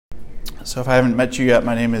So if I haven't met you yet,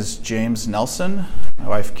 my name is James Nelson. My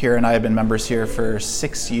wife Kira and I have been members here for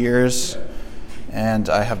 6 years, and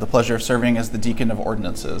I have the pleasure of serving as the deacon of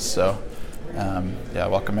ordinances. So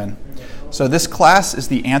welcome in. So this class is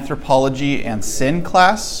the Anthropology and Sin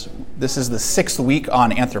class. This is the 6th week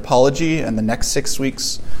on anthropology, and the next 6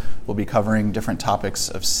 weeks we'll be covering different topics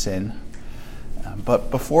of sin.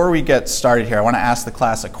 But before we get started here, I want to ask the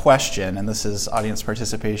class a question, and this is audience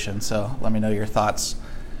participation, so let me know your thoughts.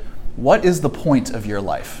 What is the point of your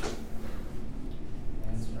life?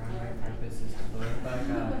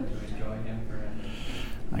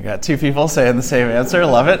 I got 2 people saying the same answer.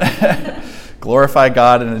 Love it. Glorify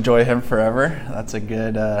God and enjoy Him forever. That's a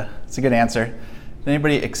good answer. Did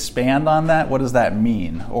anybody expand on that? What does that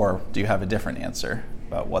mean? Or do you have a different answer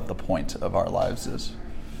about what the point of our lives is?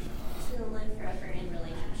 To live forever in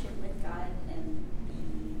relationship with God and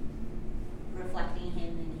be reflecting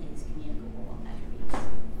Him in His communicable attributes.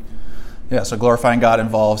 Yeah, so glorifying God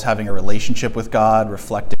involves having a relationship with God,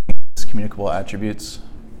 reflecting His communicable attributes.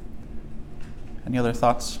 Any other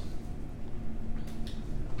thoughts?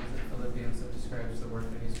 Philippians that describes the work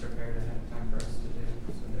that He's prepared ahead of time for us to do.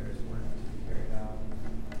 So there is work to be carried out,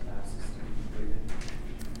 tasks to be completed.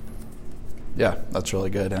 Yeah, that's really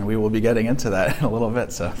good, and we will be getting into that in a little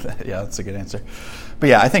bit, so yeah, that's a good answer. But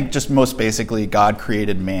yeah, I think just most basically, God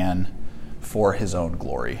created man for His own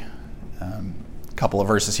glory. A couple of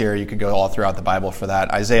verses here, you could go all throughout the Bible for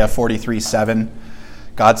that. Isaiah 43:7,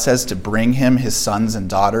 God says to bring Him His sons and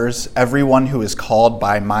daughters, everyone who is called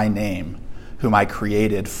by my name, whom I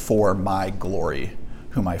created for my glory,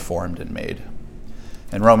 whom I formed and made.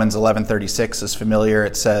 And Romans 11:36 is familiar.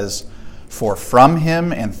 It says, for from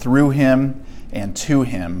Him and through Him and to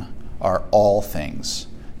Him are all things.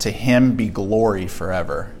 To Him be glory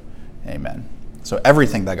forever. Amen. So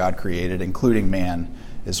everything that God created, including man,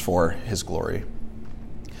 is for His glory.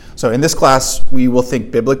 So in this class, we will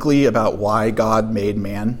think biblically about why God made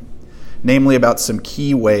man, namely about some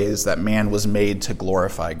key ways that man was made to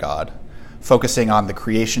glorify God, focusing on the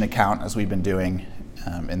creation account as we've been doing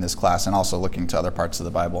in this class, and also looking to other parts of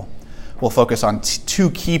the Bible. We'll focus on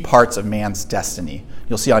 2 key parts of man's destiny.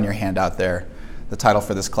 You'll see on your handout there, the title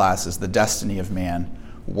for this class is The Destiny of Man,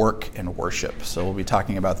 Work and Worship. So we'll be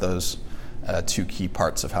talking about those 2 key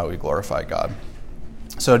parts of how we glorify God.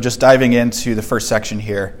 So just diving into the first section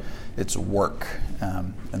here, it's work.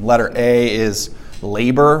 And letter A is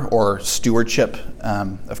labor or stewardship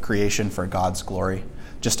of creation for God's glory,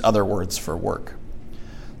 just other words for work.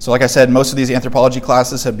 So like I said, most of these anthropology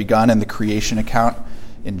classes have begun in the creation account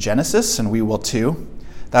in Genesis, and we will too.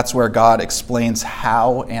 That's where God explains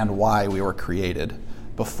how and why we were created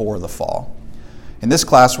before the fall. In this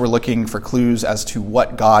class, we're looking for clues as to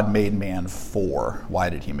what God made man for. Why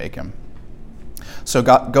did He make him? So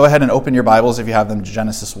go ahead and open your Bibles if you have them to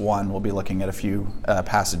Genesis 1. We'll be looking at a few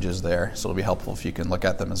passages there, so it'll be helpful if you can look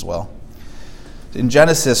at them as well. In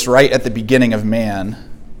Genesis, right at the beginning of man,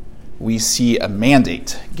 we see a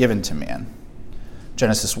mandate given to man.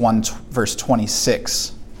 Genesis 1 verse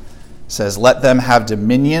 26 says, let them have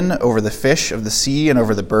dominion over the fish of the sea and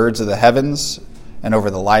over the birds of the heavens and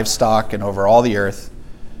over the livestock and over all the earth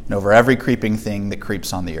and over every creeping thing that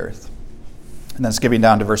creeps on the earth. And then skipping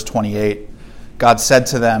down to verse 28, God said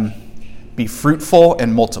to them, be fruitful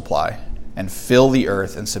and multiply and fill the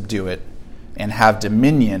earth and subdue it and have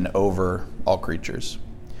dominion over all creatures.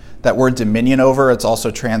 That word dominion over, it's also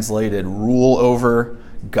translated rule over,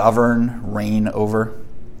 govern, reign over.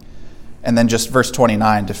 And then just verse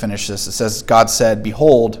 29 to finish this, it says, God said,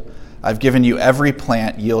 behold, I've given you every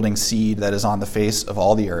plant yielding seed that is on the face of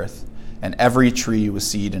all the earth, and every tree with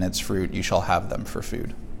seed in its fruit, you shall have them for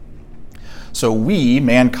food. So we,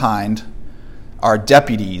 mankind, are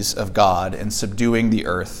deputies of God in subduing the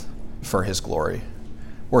earth for His glory.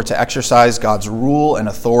 We're to exercise God's rule and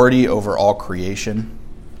authority over all creation.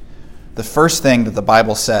 The first thing that the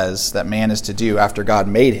Bible says that man is to do after God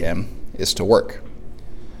made him is to work.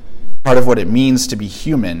 Part of what it means to be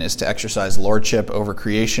human is to exercise lordship over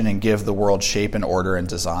creation and give the world shape and order and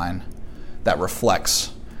design that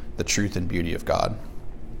reflects the truth and beauty of God.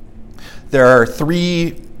 There are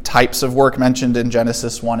 3 types of work mentioned in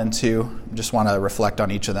Genesis 1 and 2. I just want to reflect on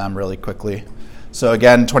each of them really quickly. So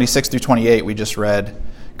again, 26 through 28, we just read,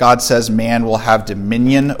 God says man will have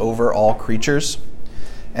dominion over all creatures.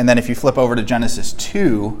 And then if you flip over to Genesis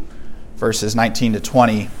 2, verses 19 to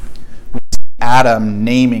 20, we see Adam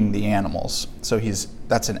naming the animals. So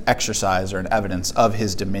that's an exercise or an evidence of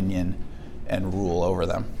his dominion and rule over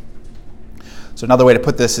them. So another way to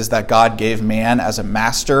put this is that God gave man as a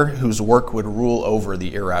master whose work would rule over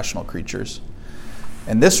the irrational creatures.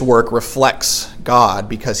 And this work reflects God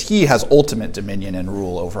because he has ultimate dominion and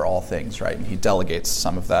rule over all things, right? And he delegates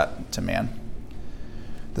some of that to man.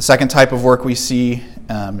 The second type of work we see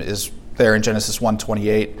is there in Genesis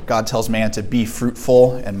 1:28. God tells man to be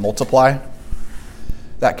fruitful and multiply.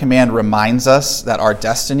 That command reminds us that our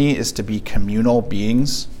destiny is to be communal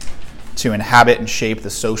beings, to inhabit and shape the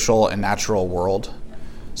social and natural world.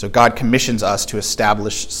 So God commissions us to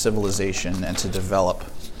establish civilization and to develop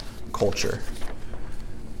culture.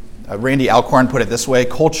 Randy Alcorn put it this way: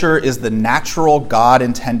 culture is the natural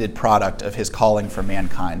God-intended product of his calling for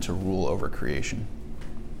mankind to rule over creation.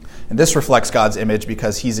 And this reflects God's image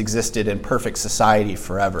because he's existed in perfect society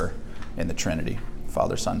forever in the Trinity,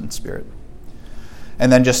 Father, Son, and Spirit. And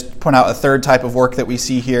then just point out a third type of work that we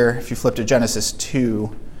see here. If you flip to Genesis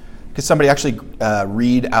 2, could somebody actually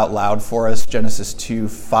read out loud for us Genesis 2,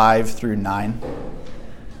 5 through 9?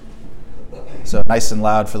 So nice and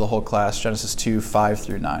loud for the whole class. Genesis 2, 5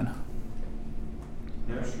 through 9.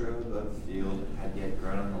 No shrub of the field had yet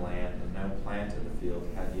grown on the land, and no plant of the field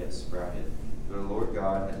had yet sprouted. For the Lord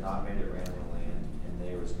God had not made it rain on the land, and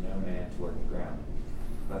there was no man to work the ground.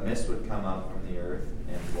 But mist would come up from the earth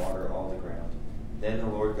and water all the ground. Then the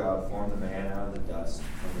Lord God formed the man out of the dust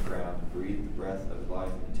from the ground, and breathed the breath of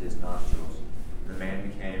life into his nostrils, and the man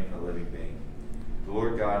became a living being. The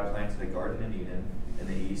Lord God planted a garden in Eden in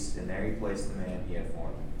the east, and there he placed the man he had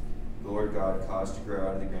formed. The Lord God caused to grow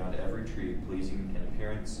out of the ground every tree pleasing in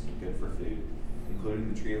appearance and good for food,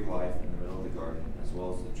 including the tree of life in the middle of the garden, as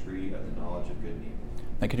well as the tree of the knowledge of good and evil.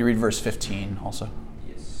 Now, could you read verse 15 also?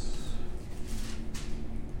 Yes.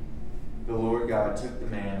 The Lord God took the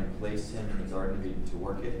man and placed him in the Garden of Eden to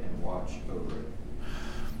work it and watch over it.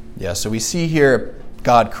 Yeah, so we see here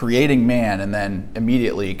God creating man and then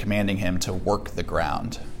immediately commanding him to work the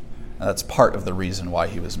ground. And that's part of the reason why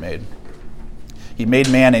he was made. He made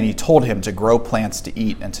man and he told him to grow plants to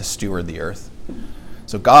eat and to steward the earth.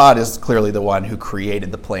 So God is clearly the one who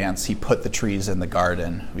created the plants. He put the trees in the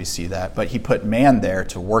garden. We see that. But he put man there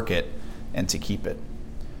to work it and to keep it.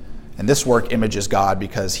 And this work images God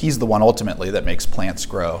because he's the one ultimately that makes plants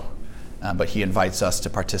grow. But he invites us to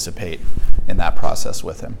participate in that process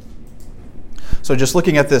with him. So just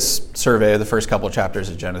looking at this survey of the first couple of chapters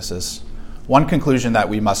of Genesis, one conclusion that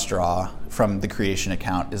we must draw from the creation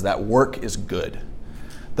account is that work is good.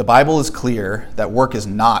 The Bible is clear that work is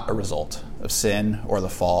not a result of sin or the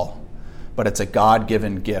fall, but it's a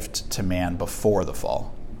God-given gift to man before the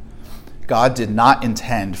fall. God did not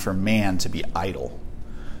intend for man to be idle.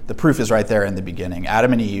 The proof is right there in the beginning.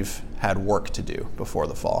 Adam and Eve had work to do before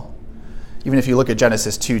the fall. Even if you look at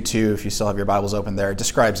Genesis 2:2, if you still have your Bibles open there, it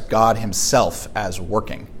describes God himself as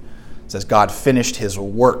working. It says God finished his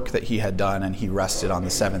work that he had done, and he rested on the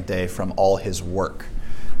seventh day from all his work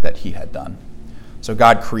that he had done. So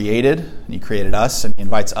God created, and he created us, and he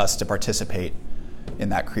invites us to participate in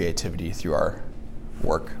that creativity through our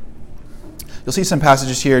work. You'll see some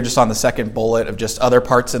passages here just on the second bullet of just other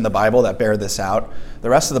parts in the Bible that bear this out. The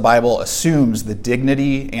rest of the Bible assumes the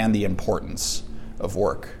dignity and the importance of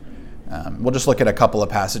work. We'll just look at a couple of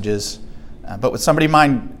passages. But would somebody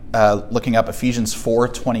mind looking up Ephesians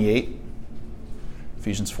 4:28?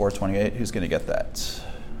 Ephesians 4:28. Who's going to get that?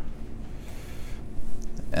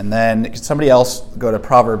 And then could somebody else go to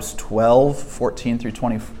Proverbs 12:14 through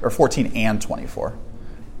 20, or 14 and 24?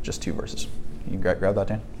 Just two verses. You can grab that,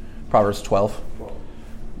 Dan? Proverbs 12.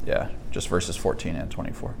 Yeah, just verses 14 and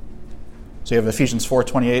 24. So you have Ephesians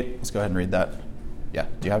 4:28. Let's go ahead and read that. Yeah,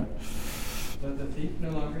 do you have it? Let the thief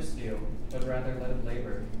no longer steal, but rather let him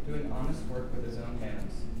labor, doing honest work with his own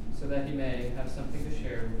hands, so that he may have something to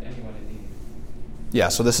share with anyone in need. Yeah,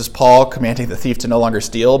 so this is Paul commanding the thief to no longer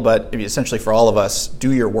steal, but essentially for all of us,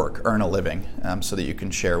 do your work, earn a living, so that you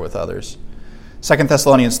can share with others. 2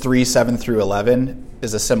 Thessalonians 3:7 through 11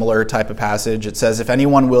 is a similar type of passage. It says, if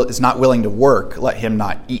anyone is not willing to work, let him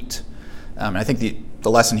not eat. And I think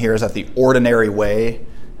the lesson here is that the ordinary way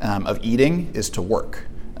of eating is to work,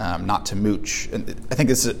 not to mooch. And I think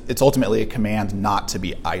it's ultimately a command not to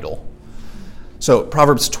be idle. So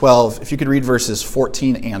Proverbs 12, if you could read verses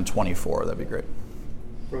 14 and 24, that'd be great.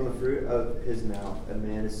 From the fruit of his mouth a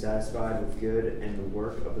man is satisfied with good, and the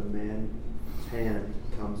work of the man's hand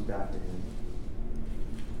comes back to him.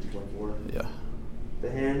 24. Yeah. The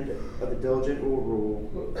hand of the diligent will rule,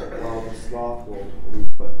 while the slothful will be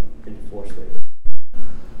put into forced labor.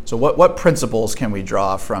 So what principles can we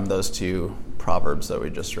draw from those two proverbs that we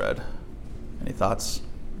just read? Any thoughts?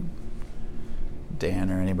 Dan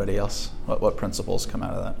or anybody else? What principles come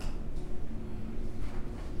out of that?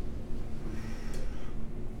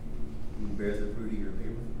 You bear the fruit of your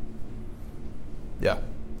labor. Yeah.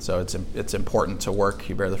 So it's important to work.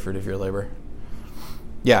 You bear the fruit of your labor.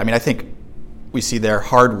 I think we see there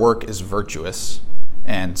hard work is virtuous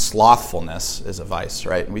and slothfulness is a vice,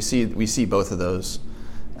 right? And we see both of those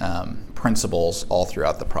principles all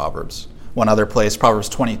throughout the Proverbs. One other place, Proverbs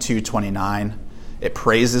 22:29, it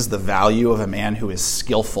praises the value of a man who is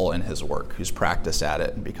skillful in his work, who's practiced at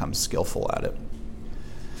it and becomes skillful at it.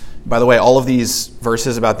 By the way, all of these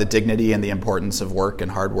verses about the dignity and the importance of work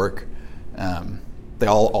and hard work, they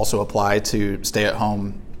all also apply to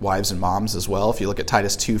stay-at-home wives and moms as well. If you look at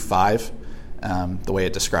Titus 2:5, the way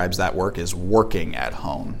it describes that work is working at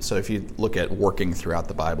home. So if you look at working throughout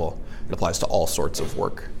the Bible, it applies to all sorts of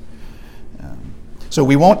work. So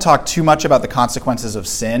we won't talk too much about the consequences of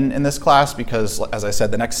sin in this class because, as I said,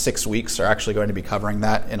 the next 6 weeks are actually going to be covering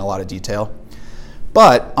that in a lot of detail.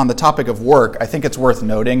 But on the topic of work, I think it's worth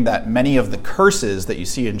noting that many of the curses that you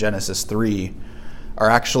see in Genesis 3 are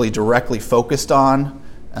actually directly focused on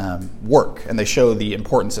work, and they show the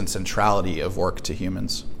importance and centrality of work to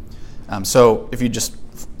humans. So if you just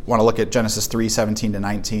want to look at Genesis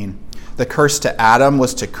 3:17-19, the curse to Adam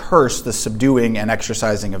was to curse the subduing and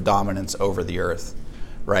exercising of dominance over the earth.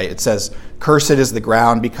 Right? It says, "Cursed is the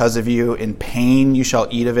ground because of you. In pain you shall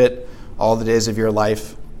eat of it all the days of your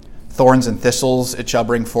life. Thorns and thistles it shall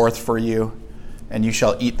bring forth for you, and you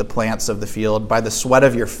shall eat the plants of the field. By the sweat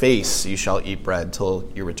of your face you shall eat bread till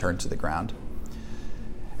you return to the ground."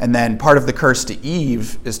 And then part of the curse to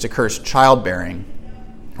Eve is to curse childbearing,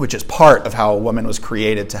 which is part of how a woman was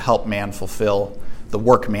created to help man fulfill the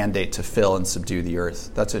work mandate to fill and subdue the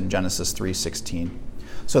earth. That's in Genesis 3:16.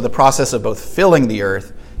 So the process of both filling the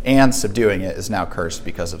earth and subduing it is now cursed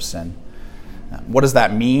because of sin. What does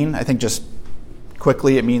that mean? I think just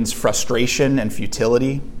quickly it means frustration and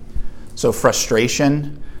futility. So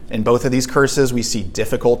frustration, in both of these curses we see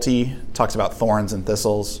difficulty. It talks about thorns and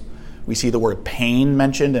thistles. We see the word pain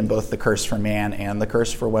mentioned in both the curse for man and the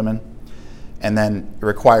curse for women. And then it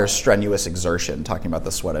requires strenuous exertion, talking about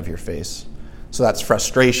the sweat of your face. So that's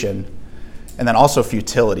frustration. And then also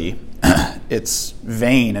futility. It's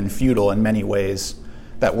vain and futile in many ways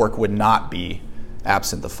that work would not be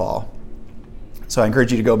absent the fall. So I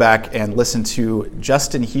encourage you to go back and listen to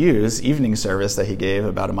Justin Hughes' evening service that he gave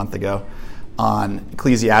about a month ago on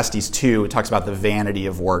Ecclesiastes 2. It talks about the vanity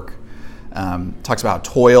of work. Talks about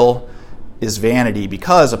how toil is vanity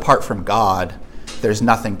because apart from God, there's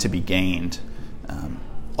nothing to be gained.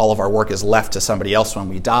 All of our work is left to somebody else when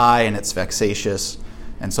we die, and it's vexatious.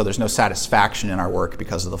 And so there's no satisfaction in our work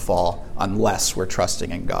because of the fall unless we're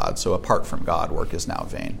trusting in God. So apart from God, work is now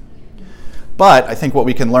vain. But I think what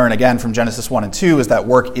we can learn again from Genesis 1 and 2 is that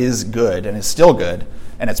work is good and is still good,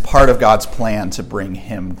 and it's part of God's plan to bring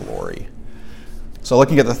him glory. So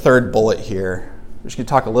looking at the third bullet here, we're just going to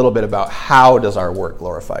talk a little bit about how does our work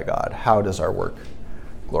glorify God? How does our work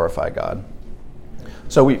glorify God?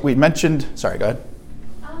 So we mentioned, sorry, go ahead.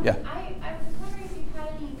 Yeah. I was wondering if you've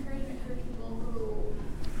had any encouragement for people who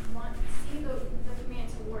want to see the command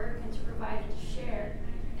to work and to provide and to share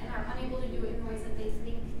and are unable to do it in ways that they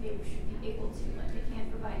think they should be able to. Like they can't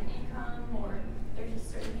provide an income, or there's just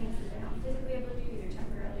certain things that they're not physically able to do, either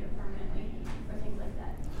temporarily or permanently, or things like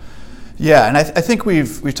that. Yeah, and I think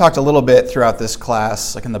we've talked a little bit throughout this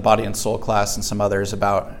class, like in the body and soul class and some others,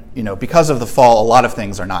 about, because of the fall, a lot of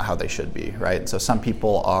things are not how they should be, right? So some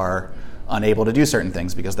people are unable to do certain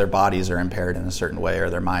things because their bodies are impaired in a certain way or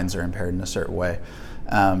their minds are impaired in a certain way.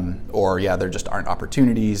 There just aren't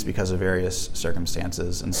opportunities because of various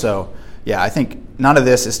circumstances. And so, I think none of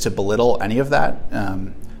this is to belittle any of that,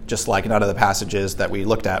 just like none of the passages that we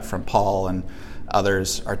looked at from Paul and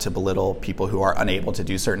others are to belittle people who are unable to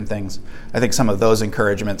do certain things. I think some of those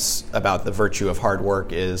encouragements about the virtue of hard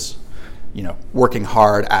work is, working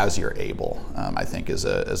hard as you're able, I think is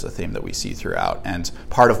a theme that we see throughout. And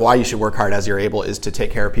part of why you should work hard as you're able is to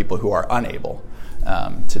take care of people who are unable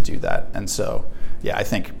to do that. And so, I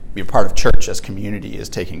think part of church as community is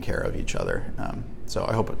taking care of each other. So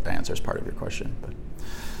I hope it answers part of your question. But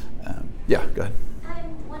go ahead.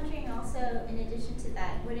 I'm wondering also, in addition to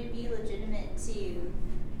that, would it be legitimate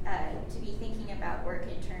to be thinking about work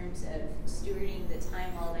in terms of stewarding the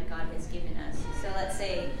time well that God has given us? So let's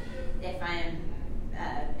say if I'm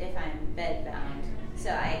bedbound,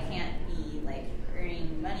 so I can't be like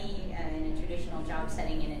earning money in a traditional job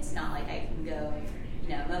setting, and it's not like I can go,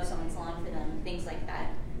 mow someone's lawn for them, things like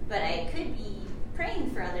that. But I could be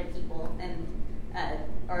praying for other people and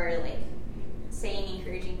or like saying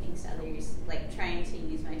encouraging things to others, like trying to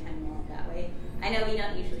use my time well that way. I know we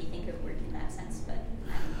don't usually think of work in that sense, but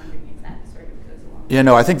I'm wondering if that sort of goes along. Yeah,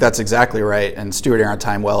 no, I think that's exactly right. And stewarding our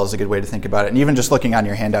time well is a good way to think about it. And even just looking on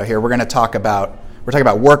your handout here, we're going to talk about we're talking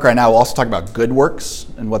about work right now. We'll also talk about good works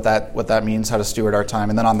and what that means, how to steward our time.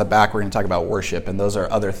 And then on the back, we're going to talk about worship. And those are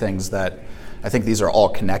other things that I think these are all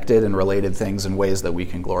connected and related things in ways that we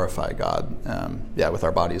can glorify God, with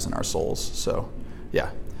our bodies and our souls. So,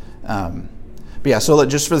 yeah. So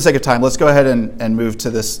just for the sake of time, let's go ahead and move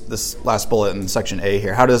to this last bullet in section A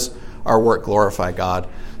here. How does our work glorify God?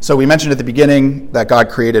 So we mentioned at the beginning that God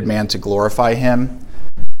created man to glorify him.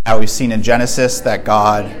 Now we've seen in Genesis that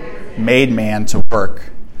God made man to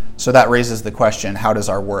work. So that raises the question, how does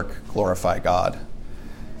our work glorify God?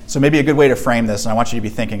 So maybe a good way to frame this, and I want you to be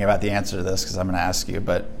thinking about the answer to this because I'm going to ask you,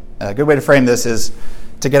 but a good way to frame this is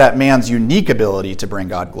to get at man's unique ability to bring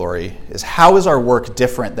God glory is how is our work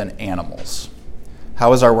different than animals?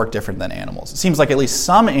 How is our work different than animals? It seems like at least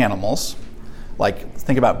some animals, like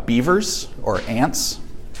think about beavers or ants,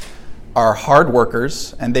 are hard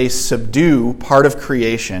workers and they subdue part of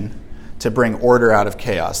creation to bring order out of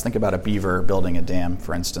chaos. Think about a beaver building a dam,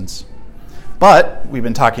 for instance. But we've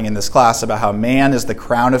been talking in this class about how man is the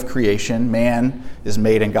crown of creation. Man is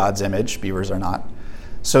made in God's image. Beavers are not.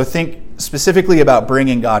 So think specifically about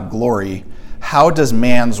bringing God glory. How does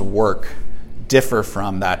man's work differ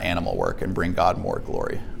from that animal work and bring God more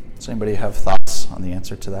glory? Does anybody have thoughts on the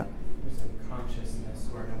answer to that? There's a consciousness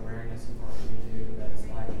or an awareness of what we do that is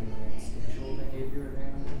lacking in the instinctual behavior of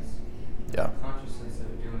animals. Yeah. Consciousness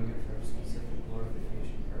of doing it for specific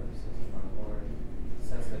glorification purposes of our Lord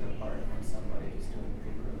sets it apart from somebody who's doing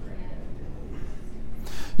pre-programmed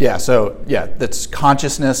activities. That's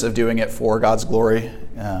consciousness of doing it for God's glory.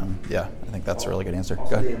 I think that's a really good answer. Go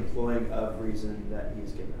Also ahead. the employing of reason that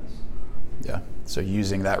he's given us. Yeah, so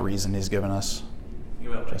using that reason he's given us.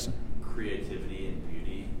 Think about Justin? creativity and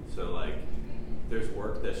beauty. So there's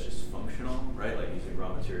work that's just functional, right? Like using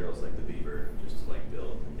raw materials like the beaver just to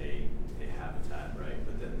build a habitat, right?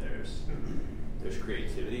 But then there's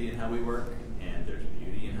creativity in how we work and there's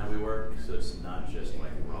beauty in how we work. So it's not just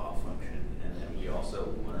raw function. And then we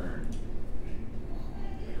also learn.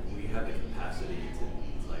 We have the capacity to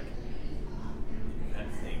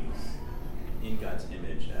invent things in God's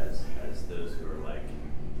image as those who are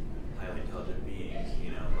highly intelligent beings.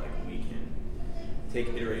 We can take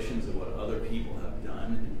iterations of what other people have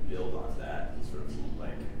done and build on that. Sort of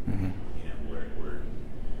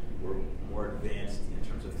we're more advanced in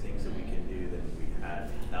terms of things that we can do than we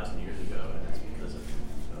had 1,000 years ago, and that's because of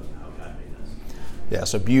how God made us. Yeah,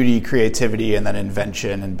 so beauty, creativity, and then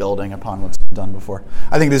invention and building upon what's been done before.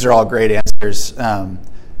 I think these are all great answers.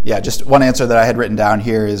 Just one answer that I had written down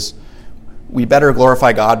here is we better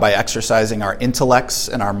glorify God by exercising our intellects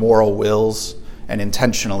and our moral wills and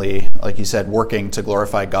intentionally, like you said, working to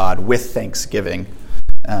glorify God with thanksgiving.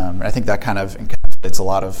 And I think that kind of encapsulates a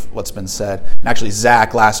lot of what's been said. And actually,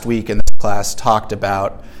 Zach last week in this class talked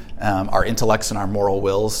about our intellects and our moral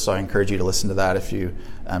wills. So I encourage you to listen to that if you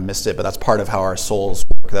missed it. But that's part of how our souls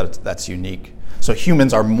work. That's unique. So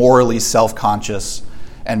humans are morally self-conscious,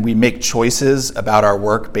 and we make choices about our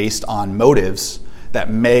work based on motives that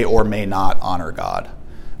may or may not honor God.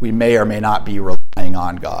 We may or may not be relying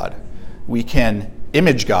on God. We can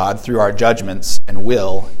image God through our judgments and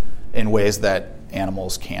will in ways that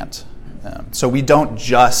animals can't. So we don't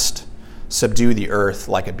just subdue the earth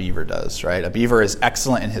like a beaver does, right? A beaver is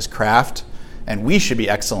excellent in his craft, and we should be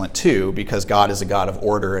excellent too because God is a God of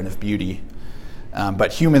order and of beauty.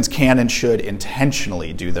 But humans can and should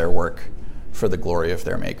intentionally do their work for the glory of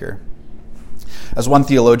their maker. As one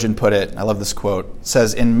theologian put it, I love this quote, it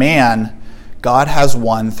says, "In man, God has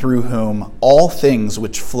one through whom all things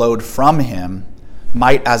which flowed from him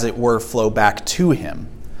might, as it were, flow back to him.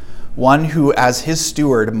 One who, as his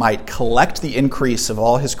steward, might collect the increase of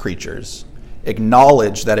all his creatures,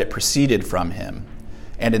 acknowledge that it proceeded from him,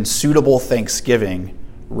 and in suitable thanksgiving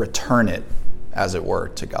return it, as it were,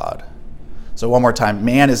 to God." So one more time,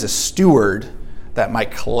 man is a steward that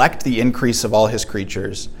might collect the increase of all his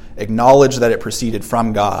creatures, acknowledge that it proceeded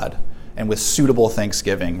from God, and with suitable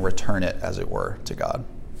thanksgiving return it, as it were, to God.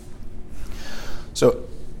 So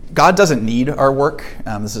God doesn't need our work.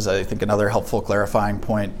 This is, I think, another helpful clarifying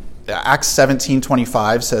point. Acts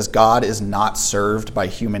 17:25 says God is not served by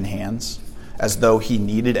human hands as though he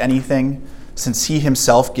needed anything, since he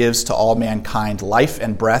himself gives to all mankind life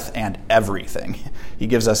and breath and everything. He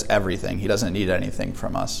gives us everything. He doesn't need anything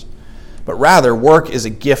from us. But rather, work is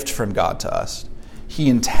a gift from God to us. He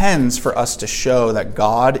intends for us to show that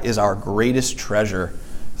God is our greatest treasure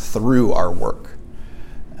through our work,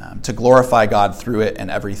 to glorify God through it and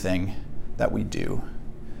everything that we do.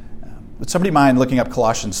 Would somebody mind looking up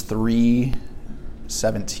Colossians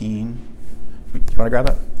 3:17? You want to grab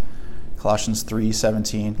that? Colossians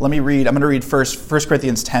 3:17. Let me read. I'm going to read first 1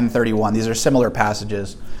 Corinthians 10:31. These are similar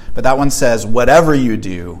passages, but that one says, "Whatever you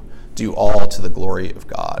do, do all to the glory of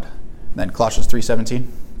God." And then Colossians 3:17.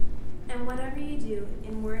 And whatever you do,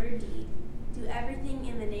 in word or deed, do everything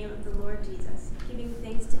in the name of the Lord Jesus, giving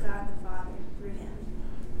thanks to God the Father through him.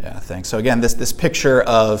 Yeah, thanks. So again, this picture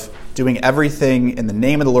of doing everything in the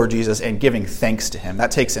name of the Lord Jesus and giving thanks to him,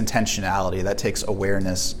 that takes intentionality, that takes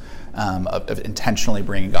awareness of intentionally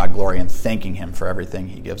bringing God glory and thanking him for everything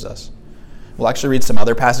he gives us. We'll actually read some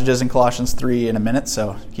other passages in Colossians 3 in a minute,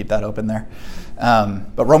 so keep that open there.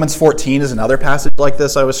 But Romans 14 is another passage like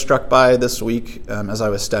this I was struck by this week as I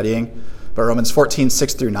was studying. But Romans 14,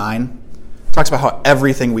 6 through 9 talks about how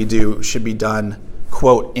everything we do should be done,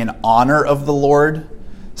 quote, in honor of the Lord,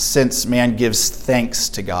 since man gives thanks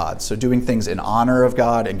to God. So doing things in honor of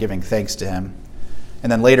God and giving thanks to him.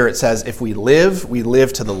 And then later it says, if we live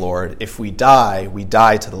to the Lord. If we die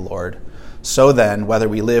to the Lord. So then, whether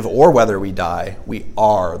we live or whether we die, we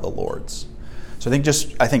are the Lord's. So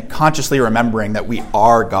I think consciously remembering that we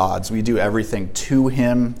are God's. We do everything to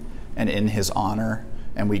him and in his honor,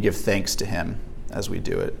 and we give thanks to him as we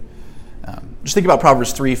do it. Just think about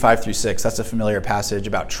Proverbs 3, 5 through 6. That's a familiar passage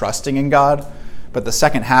about trusting in God. But the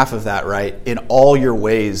second half of that, right, in all your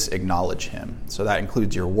ways acknowledge him. So that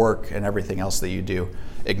includes your work and everything else that you do,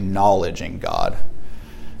 acknowledging God.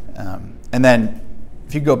 And then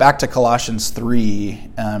if you go back to Colossians 3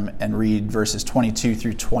 and read verses 22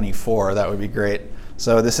 through 24, that would be great.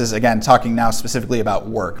 So this is, again, talking now specifically about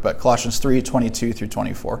work, but Colossians 3, 22 through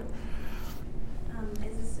 24.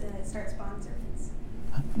 It starts bondservants.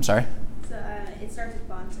 I'm sorry? So it starts with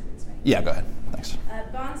bondservants, right? Yeah, go ahead. Thanks.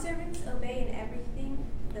 Bondservants, obey in everything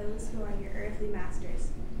those who are your earthly masters,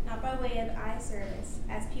 not by way of eye service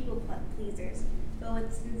as people pleasers, but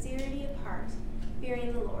with sincerity of heart,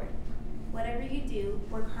 fearing the Lord. Whatever you do,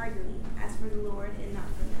 work heartily, as for the Lord and not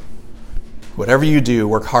for men. Whatever you do,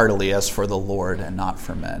 work heartily as for the Lord and not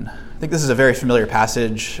for men. I think this is a very familiar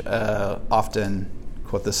passage. Often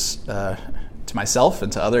quote this to myself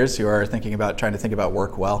and to others who are trying to think about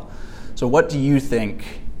work well. So what do you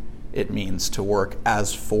think it means to work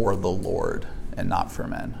as for the Lord and not for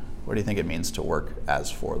men? What do you think it means to work as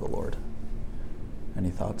for the Lord? Any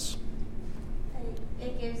thoughts?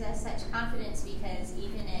 It gives us such confidence because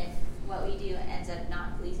even if what we do ends up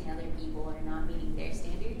not pleasing other people or not meeting their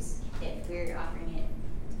standards, if we're offering it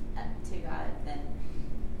up to God, then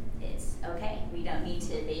it's okay. We don't need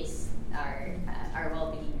to base our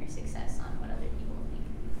well-being or success on what other people think.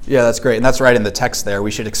 Yeah, that's great. And that's right in the text there.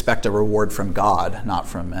 We should expect a reward from God, not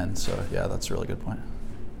from men. So, yeah, that's a really good point.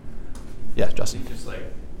 Yeah, Justin. Just like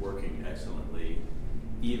working excellently,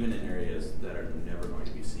 even in areas that are never going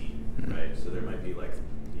to be seen, right? So there might be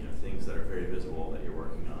things that are very visible that you're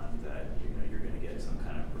working on that you're going to get some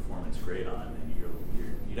kind of performance grade on, and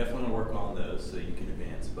you definitely want to work on those so you can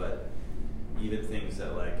advance. But even things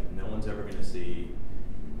that no one's ever going to see,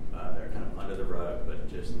 they're kind of under the rug, but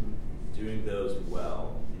just doing those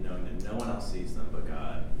well, knowing that no one else sees them but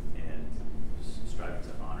God, and just striving to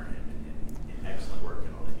honor him in excellent work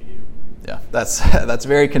in all that you do. Yeah, that's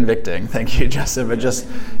very convicting. Thank you, Justin. But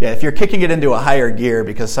if you're kicking it into a higher gear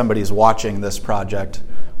because somebody's watching this project,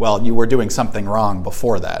 well, you were doing something wrong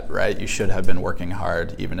before that, right? You should have been working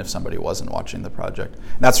hard even if somebody wasn't watching the project.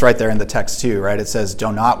 And that's right there in the text too, right? It says,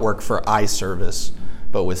 do not work for eye service,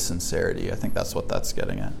 but with sincerity. I think that's what that's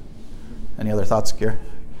getting at. Any other thoughts, Kier?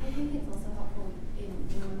 I think it's also helpful in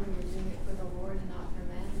when you're doing it for the Lord and not for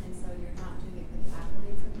men, and so you're not doing it for the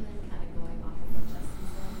accolades of men, kind of going off of what Justin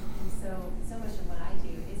said. And so much of what I do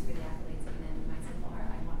is for the accolades of men. In my simple heart,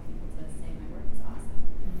 I want people to say my work is awesome,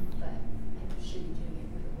 but I should be doing it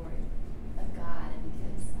for the glory of God and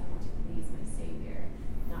because I want to please my Savior,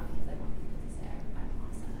 not because I want people to say I'm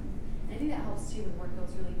awesome. And I think that helps too when work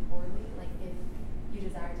goes really poorly, like if you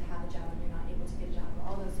desire to have a job and you're not able to get a job,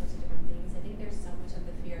 or all those sorts of different things. I think there's so much of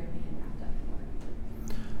the fear of man wrapped up in work.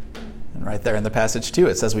 And right there in the passage too,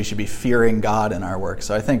 it says we should be fearing God in our work.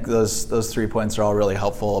 So I think those 3 points are all really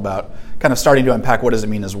helpful about kind of starting to unpack what does it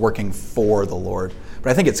mean as working for the Lord.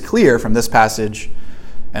 But I think it's clear from this passage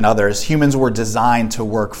and others, humans were designed to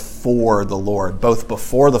work for the Lord, both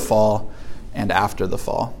before the fall and after the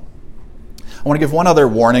fall. I want to give one other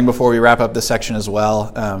warning before we wrap up this section as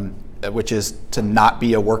well, which is to not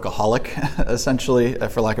be a workaholic, essentially,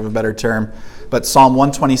 for lack of a better term. But Psalm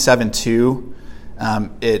 127:2,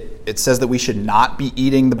 it says that we should not be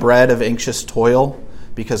eating the bread of anxious toil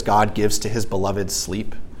because God gives to his beloved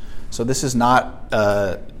sleep. So this is not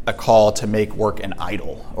a call to make work an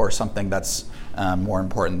idol or something that's more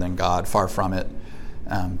important than God, far from it.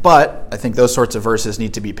 But I think those sorts of verses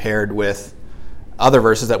need to be paired with other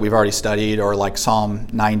verses that we've already studied, or like Psalm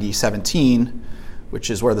 90:17, which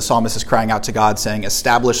is where the psalmist is crying out to God saying,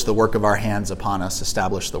 establish the work of our hands upon us,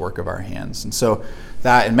 establish the work of our hands. And so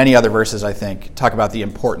that and many other verses, I think, talk about the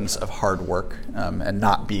importance of hard work and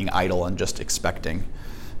not being idle and just expecting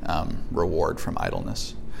reward from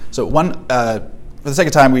idleness. So for the sake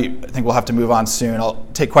of time, I think we'll have to move on soon. I'll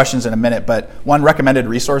take questions in a minute, but one recommended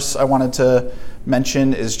resource I wanted to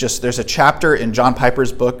mention is there's a chapter in John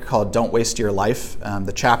Piper's book called Don't Waste Your Life.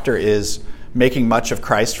 The chapter is Making Much of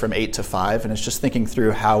Christ from 8 to 5, and it's just thinking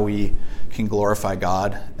through how we can glorify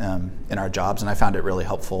God in our jobs, and I found it really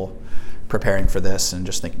helpful preparing for this and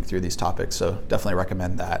just thinking through these topics, so definitely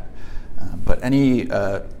recommend that. But any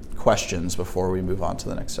questions before we move on to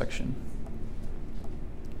the next section?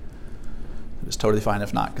 It's totally fine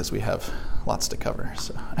if not, because we have lots to cover.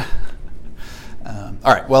 So,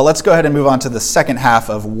 all right, well, let's go ahead and move on to the second half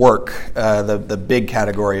of work, the big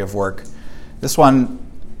category of work. This one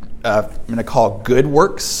I'm going to call good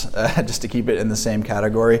works, just to keep it in the same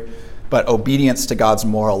category, but obedience to God's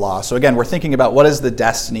moral law. So again, we're thinking about what is the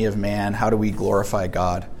destiny of man? How do we glorify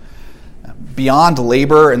God? Beyond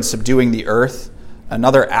labor and subduing the earth,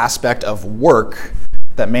 another aspect of work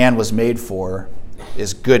that man was made for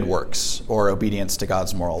is good works, or obedience to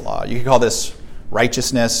God's moral law. You could call this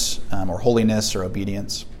righteousness or holiness or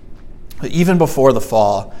obedience. But even before the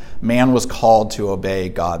fall, man was called to obey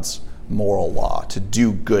God's moral law, to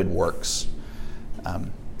do good works.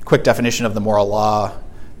 Quick definition of the moral law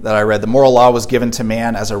that I read. The moral law was given to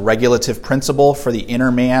man as a regulative principle for the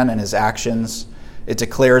inner man and his actions. It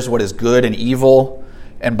declares what is good and evil,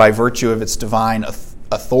 and by virtue of its divine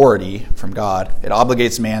authority from God, it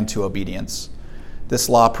obligates man to obedience. This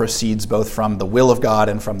law proceeds both from the will of God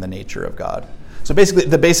and from the nature of God. So basically,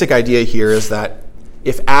 the basic idea here is that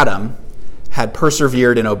if Adam had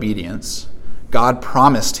persevered in obedience, God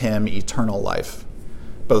promised him eternal life,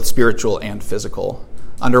 both spiritual and physical,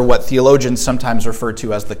 under what theologians sometimes refer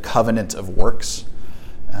to as the covenant of works.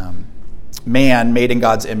 Man, made in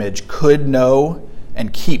God's image, could know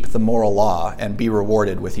and keep the moral law and be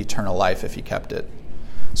rewarded with eternal life if he kept it.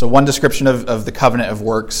 So one description of the covenant of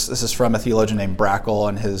works, this is from a theologian named Brackle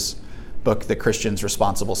in his book, The Christian's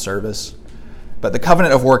Responsible Service. But the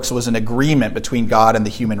covenant of works was an agreement between God and the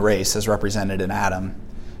human race, as represented in Adam,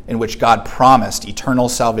 in which God promised eternal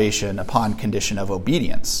salvation upon condition of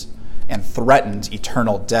obedience and threatened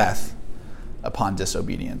eternal death upon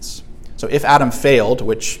disobedience. So if Adam failed,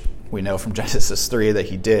 which we know from Genesis 3 that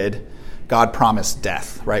he did, God promised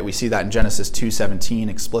death, right? We see that in Genesis 2:17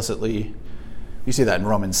 explicitly. We see that in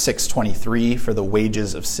Romans 6:23, for the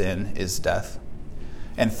wages of sin is death.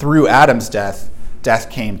 And through Adam's death, death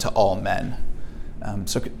came to all men.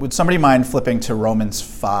 So would somebody mind flipping to Romans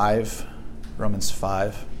 5? Romans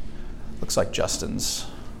 5. Looks like Justin's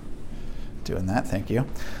doing that. Thank you.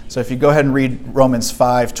 So if you go ahead and read Romans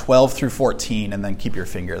 5:12 through 14, and then keep your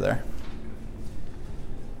finger there.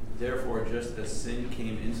 Therefore, just as sin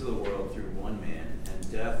came into the world through one man,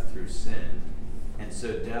 and death through sin, and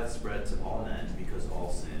so death spread to all men because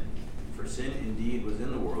all sinned. For sin indeed was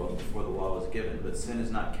in the world before the law was given, but sin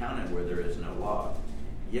is not counted where there is no law.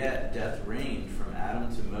 Yet death reigned from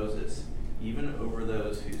Adam to Moses, even over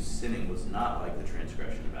those whose sinning was not like the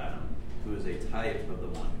transgression of Adam, who is a type of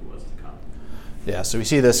the one who was to come. Yeah, so we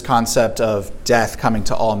see this concept of death coming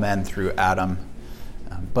to all men through Adam.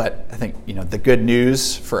 But I think, the good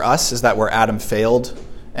news for us is that where Adam failed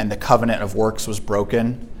and the covenant of works was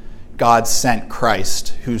broken, God sent Christ,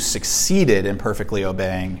 who succeeded in perfectly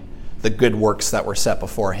obeying the good works that were set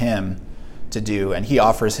before him to do, and he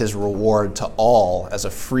offers his reward to all as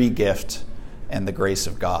a free gift and the grace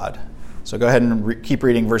of God. So go ahead and keep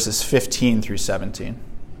reading verses 15 through 17.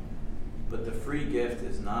 But the free gift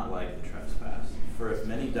is not like the trespass. For if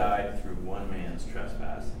many died through one man's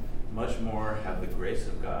trespass, much more have the grace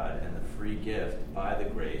of God and the free gift by the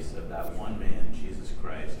grace of that one man, Jesus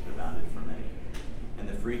Christ, abounded for many. And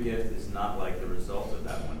the free gift is not like the result of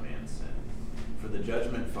that one man's sin. For the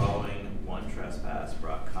judgment following one trespass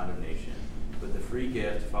brought condemnation, but the free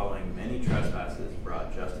gift following many trespasses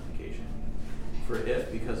brought justification. For if,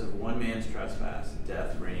 because of one man's trespass,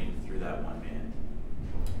 death reigned through that one man,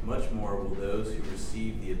 much more will those who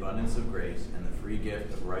receive the abundance of grace and the free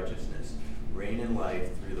gift of righteousness reign in life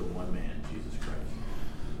through the one man, Jesus Christ.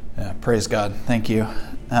 Yeah, praise God. Thank you.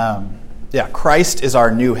 Christ is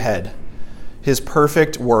our new head. His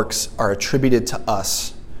perfect works are attributed to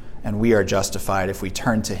us, and we are justified if we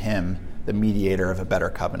turn to him, the mediator of a better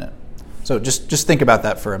covenant. So just think about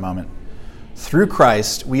that for a moment. Through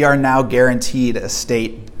Christ, we are now guaranteed a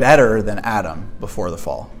state better than Adam before the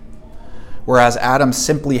fall. Whereas Adam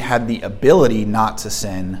simply had the ability not to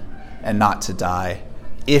sin, and not to die,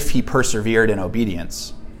 if he persevered in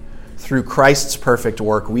obedience. Through Christ's perfect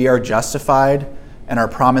work, we are justified and are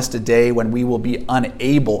promised a day when we will be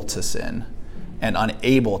unable to sin and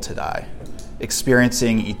unable to die,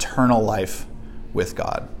 experiencing eternal life with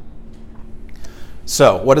God.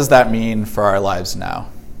 So, what does that mean for our lives now?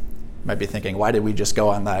 You might be thinking, why did we just go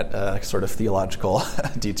on that sort of theological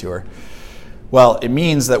detour? Well, it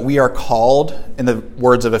means that we are called, in the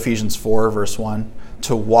words of Ephesians 4, verse 1,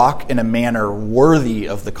 to walk in a manner worthy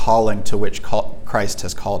of the calling to which Christ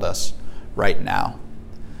has called us right now.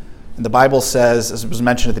 And the Bible says, as it was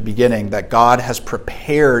mentioned at the beginning, that God has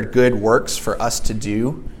prepared good works for us to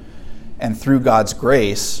do, and through God's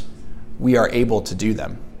grace, we are able to do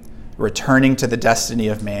them, returning to the destiny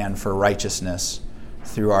of man for righteousness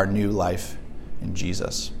through our new life in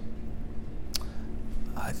Jesus.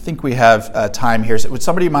 I think we have time here. So would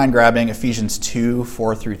somebody mind grabbing Ephesians 2,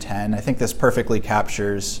 4 through 10? I think this perfectly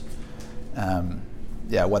captures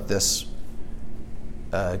what this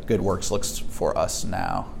good works looks for us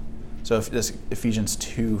now. So if this Ephesians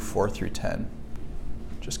 2, 4 through 10.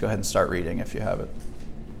 Just go ahead and start reading if you have it.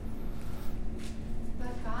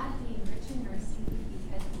 But God, being rich in mercy,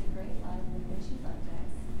 because of the great love with which he loved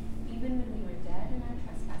us, even when we were dead in our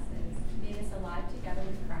trespasses, made us alive together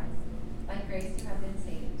with Christ. By grace you have been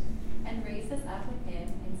saved, and raised us up with him,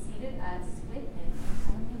 and seated us with him in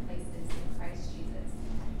heavenly places in Christ Jesus,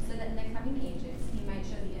 so that in the coming ages he might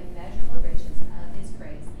show the immeasurable riches of his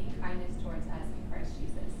grace in kindness towards us in Christ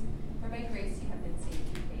Jesus. For by grace you have been saved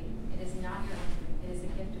through faith. It is not your own doing, it is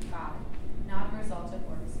a gift of God, not a result of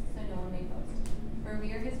works, so no one may boast. For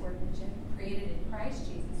we are his workmanship, created in Christ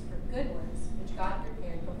Jesus for good works, which God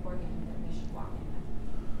prepared beforehand that we should walk in them.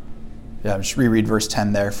 Yeah, just reread verse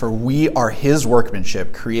 10 there. For we are his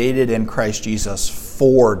workmanship, created in Christ Jesus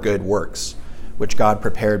for good works, which God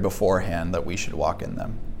prepared beforehand that we should walk in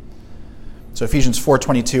them. So Ephesians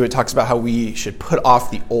 4:22, it talks about how we should put off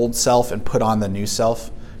the old self and put on the new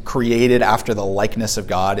self, created after the likeness of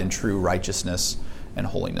God in true righteousness and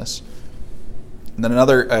holiness. And then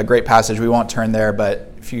another great passage, we won't turn there,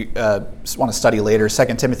 but if you want to study later, 2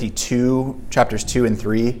 Timothy 2, chapters 2 and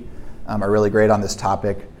 3 are really great on this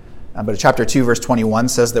topic. But chapter 2, verse 21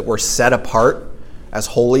 says that we're set apart as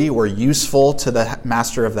holy, we're useful to the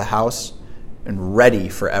master of the house, and ready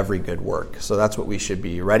for every good work. So that's what we should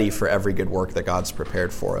be, ready for every good work that God's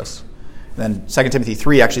prepared for us. And then 2 Timothy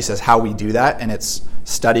 3 actually says how we do that, and it's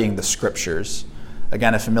studying the scriptures.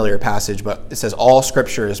 Again, a familiar passage, but it says all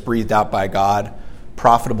scripture is breathed out by God,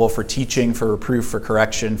 profitable for teaching, for reproof, for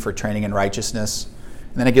correction, for training in righteousness.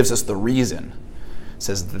 And then it gives us the reason. It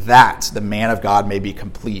says that the man of God may be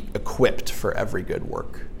complete, equipped for every good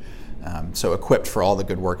work. So equipped for all the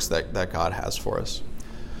good works that God has for us.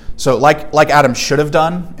 So like Adam should have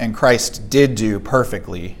done, and Christ did do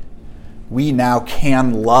perfectly, we now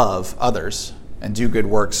can love others and do good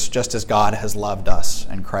works just as God has loved us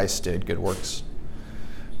and Christ did good works.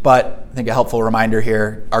 But I think a helpful reminder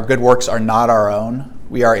here, our good works are not our own.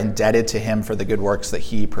 We are indebted to him for the good works that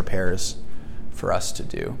he prepares for us to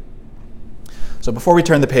do. So before we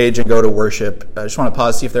turn the page and go to worship, I just want to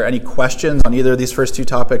pause, see if there are any questions on either of these first two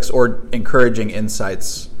topics or encouraging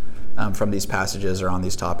insights from these passages or on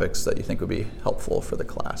these topics that you think would be helpful for the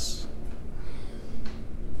class.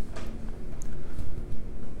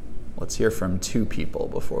 Let's hear from two people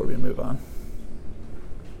before we move on.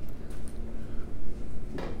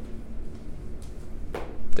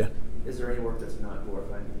 Dan? Is there any work that's not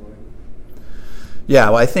glorifying the Lord? Yeah,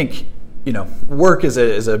 well, I think, work is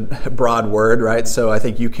a broad word, right? So I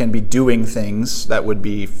think you can be doing things that would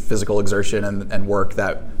be physical exertion and work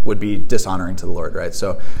that would be dishonoring to the Lord, right?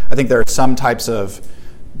 So I think there are some types of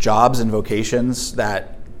jobs and vocations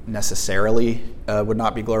that necessarily would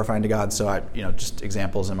not be glorifying to God. So just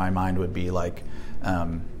examples in my mind would be like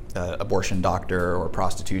abortion doctor or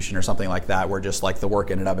prostitution or something like that, where just like the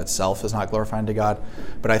work in and of itself is not glorifying to God.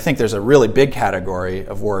 But I think there's a really big category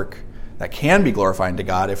of work that can be glorifying to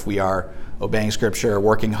God if we are obeying Scripture,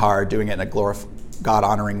 working hard, doing it in a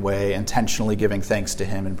God-honoring way, intentionally giving thanks to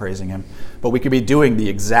him and praising him. But we could be doing the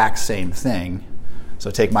exact same thing.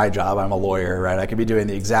 So take my job, I'm a lawyer, right? I could be doing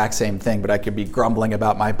the exact same thing, but I could be grumbling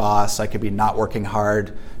about my boss. I could be not working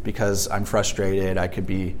hard because I'm frustrated. I could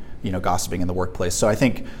be, gossiping in the workplace. So I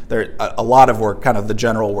think there a lot of work, kind of the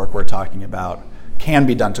general work we're talking about, can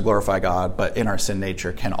be done to glorify God, but in our sin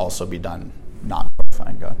nature can also be done not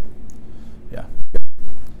glorifying God. Yeah.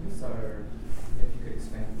 So, if you could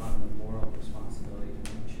expand upon the moral responsibility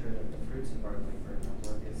to make sure that the fruits of our labor and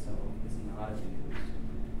our work itself is not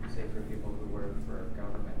abused. Say for people who work for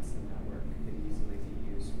governments, and that work could easily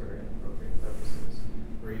be used for inappropriate purposes,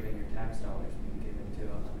 or even your tax dollars being given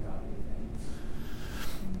to ungodly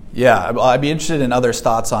Yeah, well, I'd be interested in others'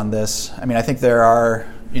 thoughts on this. I mean, I think there are,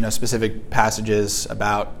 specific passages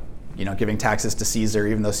about, giving taxes to Caesar,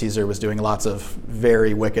 even though Caesar was doing lots of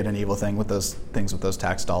very wicked and evil things with those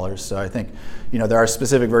tax dollars. So I think, there are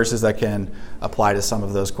specific verses that can apply to some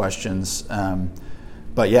of those questions.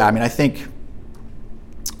 But yeah, I mean, I think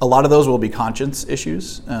a lot of those will be conscience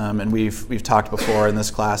issues, and we've talked before in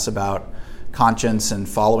this class about conscience and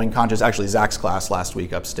following conscience. Actually, Zach's class last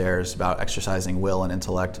week upstairs about exercising will and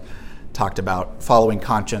intellect talked about following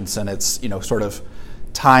conscience, and it's sort of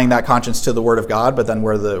tying that conscience to the Word of God. But then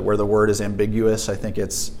where the word is ambiguous, I think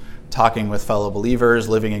it's talking with fellow believers,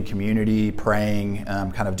 living in community, praying,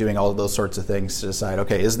 kind of doing all of those sorts of things to decide,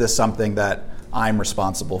 okay, is this something that I'm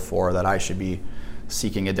responsible for, that I should be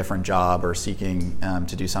seeking a different job or seeking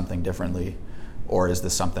to do something differently, or is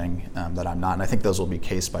this something that I'm not? And I think those will be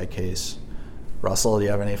case by case. Russell, do you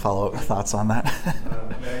have any follow-up thoughts on that? I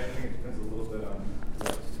think it depends a little bit on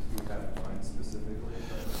what you have in mind specifically,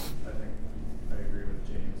 but I think I agree with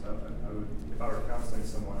James. I would, if I were counseling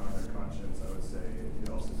someone on their conscience, I would say it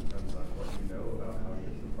also depends on what you know about how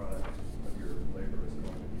the product of your labor is going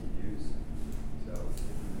to be used. So if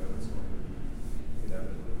you know it's going to be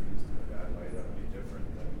inevitably used in a bad way, that would be different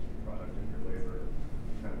than the product of your labor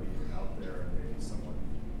kind of being out there and maybe someone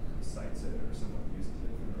cites it or someone uses it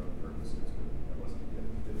for their own purposes.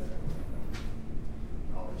 Didn't have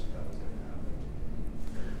knowledge that was going to happen.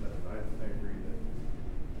 But I agree that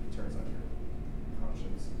it turns on your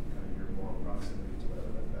conscience and kind of your moral proximity to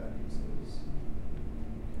whatever that use is.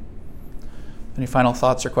 Any final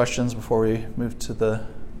thoughts or questions before we move to the...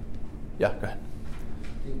 Yeah, go ahead.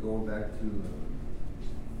 I think going back to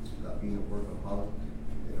being a workaholic,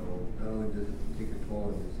 not only does it take a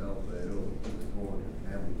toll on yourself, but it'll take a toll on your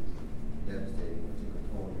family. Devastating. It'll take a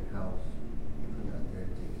toll on your house. Out there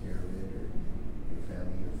to take care of it, or your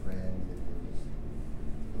family, your friends, and just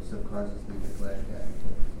you'll subconsciously neglect that and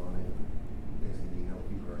focus on it. Basically,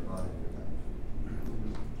 people are gone in your life.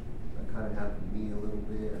 That kind of happened to me a little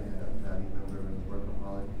bit. I had a family member who was a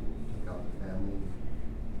workaholic who took out the family.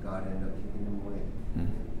 God ended up taking him away.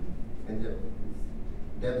 Ended up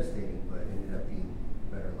devastating, but ended up being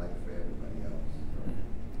better life for everybody else. So,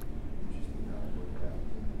 interesting how it worked out.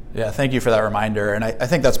 Yeah, thank you for that reminder. And I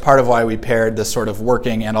think that's part of why we paired this sort of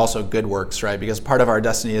working and also good works, right? Because part of our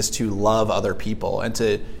destiny is to love other people. And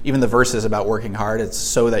to even the verses about working hard, it's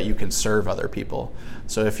so that you can serve other people.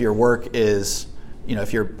 So if your work is,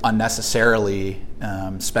 if you're unnecessarily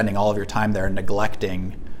spending all of your time there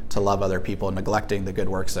neglecting to love other people, neglecting the good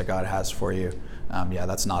works that God has for you,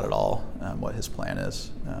 that's not at all what his plan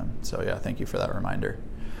is. So thank you for that reminder.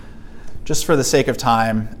 Just for the sake of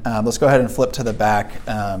time, let's go ahead and flip to the back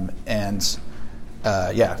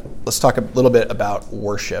let's talk a little bit about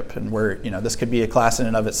worship. And this could be a class in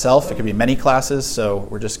and of itself. It could be many classes, so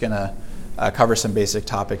we're just going to cover some basic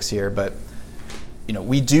topics here. But,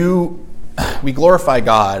 we glorify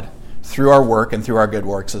God through our work and through our good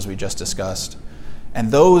works, as we just discussed.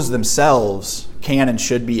 And those themselves can and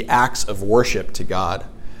should be acts of worship to God.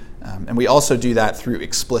 And we also do that through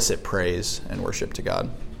explicit praise and worship to God.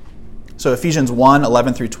 So Ephesians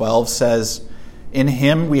 1:11-12 says, "In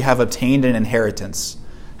him we have obtained an inheritance,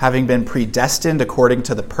 having been predestined according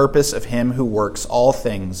to the purpose of him who works all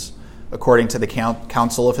things according to the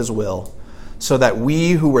counsel of his will, so that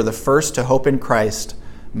we who were the first to hope in Christ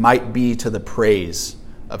might be to the praise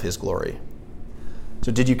of his glory."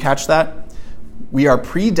 So did you catch that? We are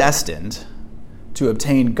predestined to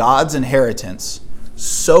obtain God's inheritance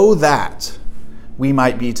so that we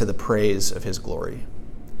might be to the praise of his glory.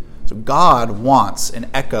 So God wants an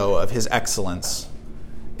echo of his excellence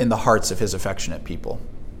in the hearts of his affectionate people.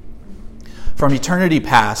 From eternity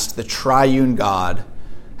past, the triune God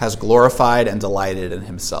has glorified and delighted in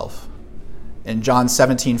himself. In John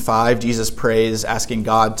 17:5, Jesus prays, asking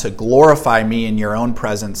God to glorify me in your own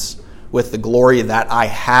presence with the glory that I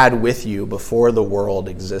had with you before the world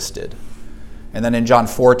existed. And then in John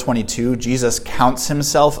 4:22, Jesus counts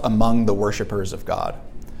himself among the worshipers of God.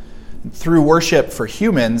 Through worship for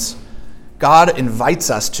humans, God invites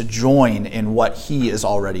us to join in what he is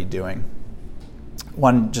already doing.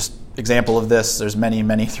 One just example of this, there's many,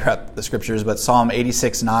 many throughout the scriptures, but Psalm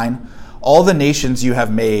 86:9, "All the nations you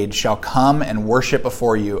have made shall come and worship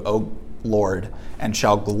before you, O Lord, and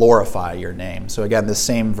shall glorify your name." So again, the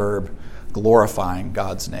same verb, glorifying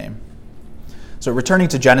God's name. So returning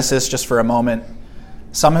to Genesis just for a moment,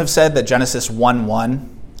 some have said that Genesis 1:1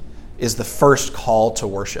 is the first call to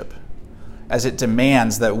worship, as it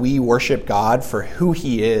demands that we worship God for who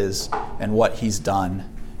he is and what he's done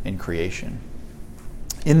in creation.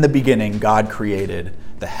 In the beginning, God created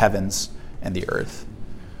the heavens and the earth.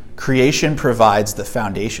 Creation provides the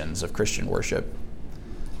foundations of Christian worship.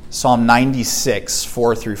 Psalm 96,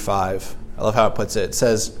 4 through 5. I love how it puts it. It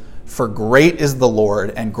says, "For great is the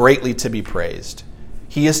Lord, and greatly to be praised.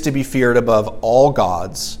 He is to be feared above all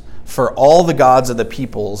gods, for all the gods of the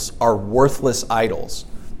peoples are worthless idols.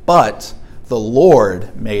 But the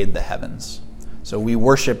Lord made the heavens." So we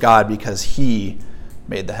worship God because he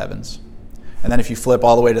made the heavens. And then if you flip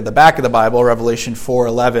all the way to the back of the Bible, Revelation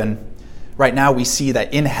 4:11, right now we see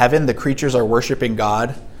that in heaven the creatures are worshiping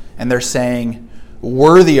God, and they're saying,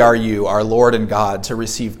 "Worthy are you, our Lord and God, to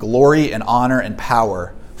receive glory and honor and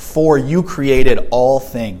power, for you created all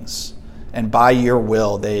things, and by your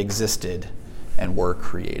will they existed and were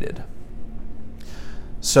created."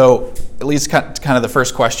 So at least kind of the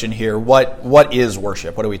first question here, what is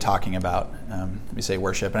worship? What are we talking about? We say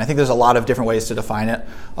worship, and I think there's a lot of different ways to define it.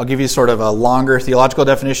 I'll give you sort of a longer theological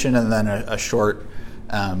definition and then a short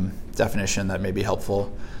definition that may be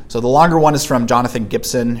helpful. So the longer one is from Jonathan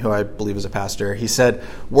Gibson, who I believe is a pastor. He said,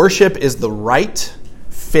 "Worship is the right,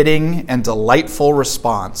 fitting, and delightful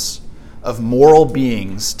response of moral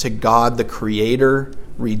beings to God the Creator,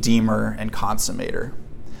 Redeemer, and Consummator.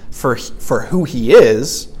 For who he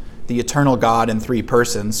is, the eternal God in three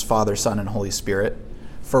persons, Father, Son, and Holy Spirit,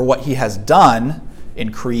 for what he has done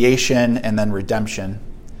in creation and then redemption,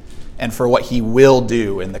 and for what he will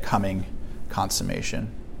do in the coming consummation."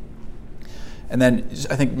 And then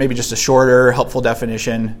I think maybe just a shorter, helpful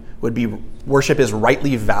definition would be worship is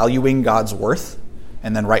rightly valuing God's worth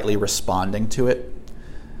and then rightly responding to it.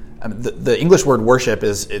 The English word worship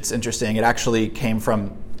it's interesting. It actually came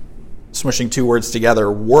from smushing two words together,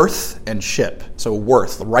 worth and ship. So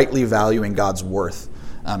worth, rightly valuing God's worth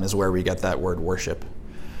is where we get that word worship.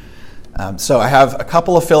 So I have a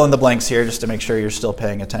couple of fill in the blanks here just to make sure you're still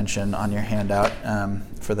paying attention on your handout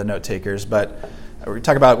for the note takers. But we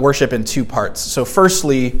talk about worship in two parts. So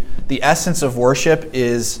firstly, the essence of worship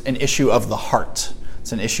is an issue of the heart.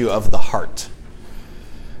 It's an issue of the heart.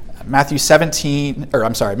 Matthew 15,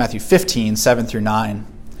 7 through 9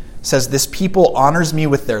 says, "This people honors me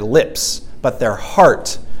with their lips, but their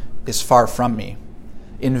heart is far from me.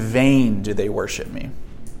 In vain do they worship me."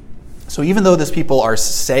 So even though these people are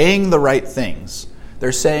saying the right things,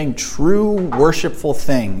 they're saying true worshipful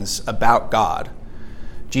things about God,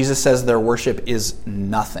 Jesus says their worship is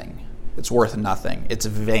nothing. It's worth nothing. It's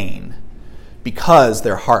vain because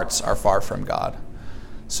their hearts are far from God.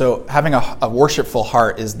 So having a worshipful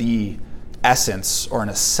heart is the essence or an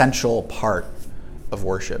essential part of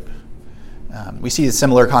worship. We see a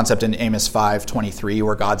similar concept in Amos 5:23,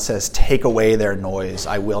 where God says, "Take away their noise,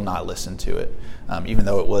 I will not listen to it," even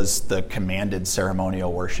though it was the commanded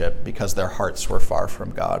ceremonial worship, because their hearts were far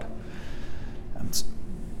from God.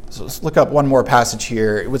 So let's look up one more passage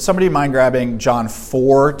here. Would somebody mind grabbing John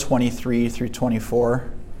 4:23 through 24?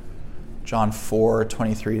 John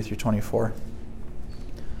 4:23 through 24.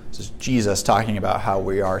 This is Jesus talking about how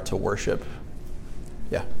we are to worship.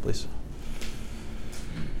 Yeah, please.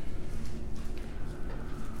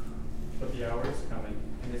 "But the hour is coming,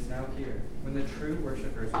 and is now here, when the true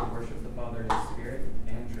worshipers will worship the Father in spirit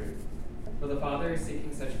and truth. For the Father is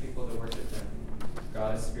seeking such people to worship him.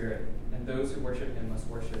 God is spirit, and those who worship him must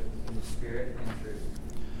worship in the spirit and truth."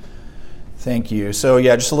 Thank you. So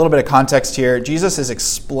yeah, just a little bit of context here. Jesus is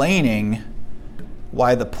explaining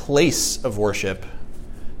why the place of worship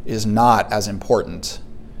is not as important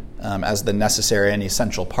as the necessary and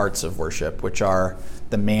essential parts of worship, which are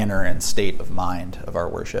the manner and state of mind of our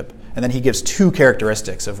worship. And then he gives two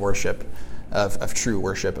characteristics of worship, of true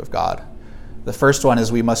worship of God. The first one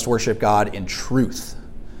is we must worship God in truth.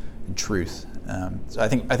 In truth. So I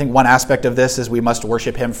think one aspect of this is we must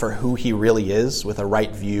worship him for who he really is, with a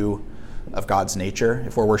right view of God's nature.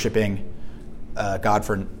 If we're worshiping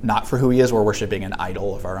God not for who he is, we're worshiping an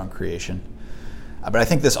idol of our own creation. But I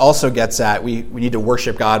think this also gets at we need to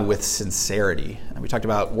worship God with sincerity. And we talked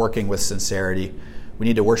about working with sincerity. We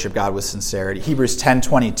need to worship God with sincerity. Hebrews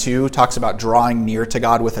 10:22 talks about drawing near to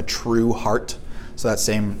God with a true heart. So that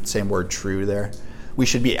same word true there. We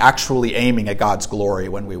should be actually aiming at God's glory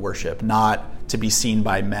when we worship, not to be seen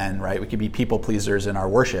by men, right? We could be people pleasers in our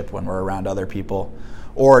worship when we're around other people,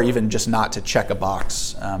 or even just not to check a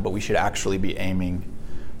box, but we should actually be aiming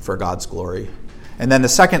for God's glory. And then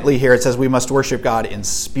secondly here it says we must worship God in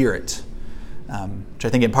spirit, which I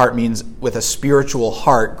think in part means with a spiritual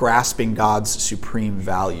heart grasping God's supreme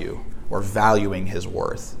value or valuing his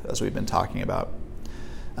worth, as we've been talking about.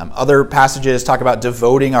 Other passages talk about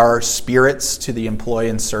devoting our spirits to the employ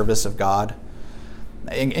and service of God.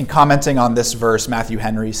 In commenting on this verse, Matthew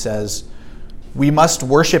Henry says, "We must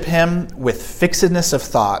worship him with fixedness of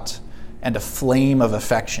thought and a flame of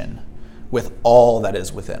affection, with all that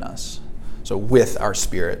is within us. So with our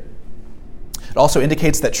spirit. It also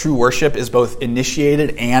indicates that true worship is both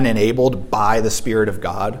initiated and enabled by the Spirit of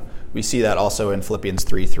God. We see that also in Philippians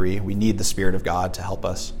 3:3. We need the Spirit of God to help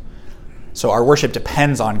us. So our worship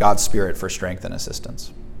depends on God's Spirit for strength and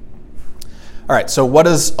assistance. All right, so what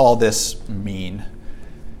does all this mean?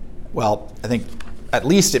 Well, I think at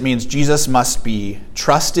least it means Jesus must be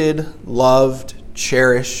trusted, loved,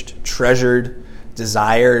 cherished, treasured,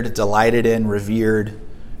 desired, delighted in, revered,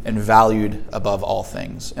 and valued above all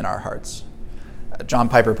things in our hearts. John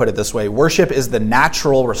Piper put it this way: worship is the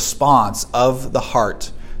natural response of the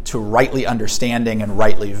heart to rightly understanding and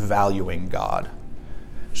rightly valuing God.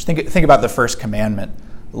 Just think about the first commandment.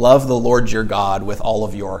 Love the Lord your God with all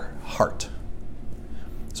of your heart.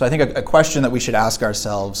 So I think a question that we should ask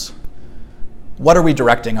ourselves, what are we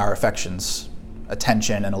directing our affections,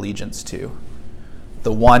 attention, and allegiance to?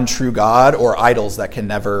 The one true God, or idols that can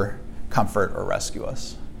never comfort or rescue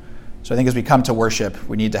us? So I think as we come to worship,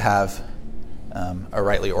 we need to have a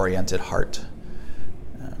rightly oriented heart.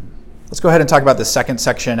 Let's go ahead and talk about the second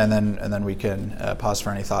section, and then we can pause for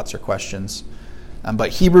any thoughts or questions. But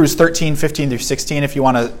Hebrews 13:15 through 16, if you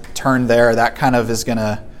want to turn there, that kind of is going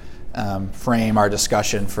to frame our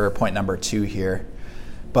discussion for point number 2 here.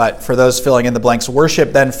 But for those filling in the blanks,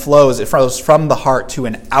 worship then flows from the heart to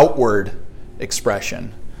an outward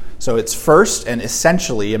expression. So it's first and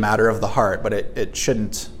essentially a matter of the heart, but it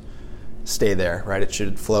shouldn't stay there, right? It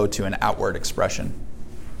should flow to an outward expression.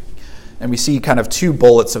 And we see kind of 2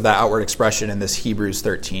 bullets of that outward expression in this Hebrews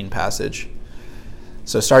 13 passage.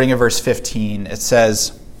 So starting in verse 15, it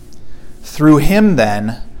says, "Through him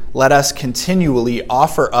then, let us continually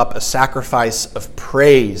offer up a sacrifice of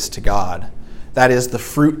praise to God. That is the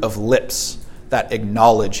fruit of lips that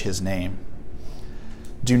acknowledge his name.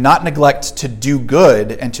 Do not neglect to do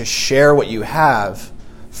good and to share what you have,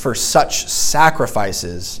 for such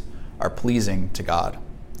sacrifices are pleasing to God."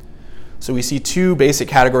 So we see 2 basic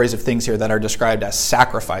categories of things here that are described as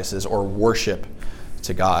sacrifices or worship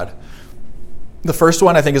to God. The first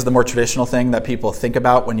one, I think, is the more traditional thing that people think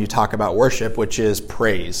about when you talk about worship, which is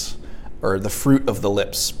praise, or the fruit of the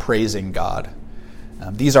lips, praising God.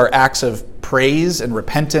 These are acts of praise and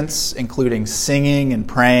repentance, including singing and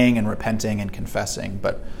praying and repenting and confessing,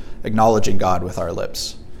 but acknowledging God with our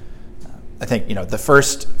lips. I think the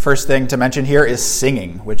first thing to mention here is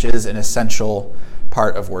singing, which is an essential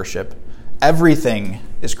part of worship. Everything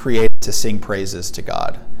is created to sing praises to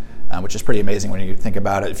God, which is pretty amazing when you think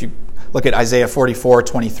about it. If you look at Isaiah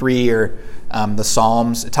 44:23 or the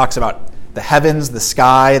Psalms, it talks about the heavens, the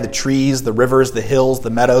sky, the trees, the rivers, the hills, the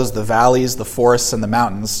meadows, the valleys, the forests, and the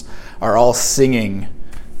mountains are all singing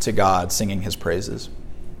to God, singing his praises.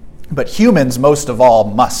 But humans, most of all,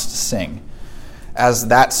 must sing, as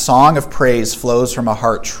that song of praise flows from a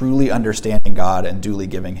heart truly understanding God and duly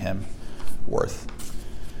giving him worth.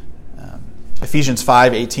 Ephesians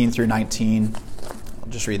 5:18 through 19. I'll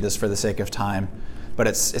just read this for the sake of time. But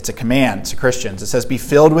it's a command to Christians. It says, "Be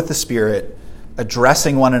filled with the Spirit,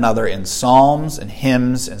 addressing one another in psalms and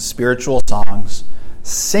hymns and spiritual songs,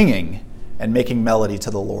 singing and making melody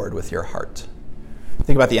to the Lord with your heart."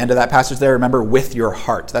 Think about the end of that passage there. Remember, with your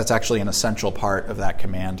heart. That's actually an essential part of that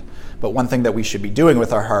command. But one thing that we should be doing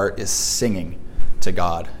with our heart is singing to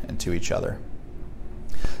God and to each other.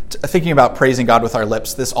 Thinking about praising God with our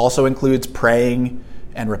lips, this also includes praying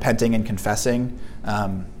and repenting and confessing.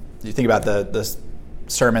 You think about the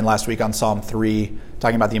sermon last week on Psalm 3,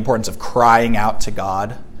 talking about the importance of crying out to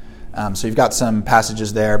God. So you've got some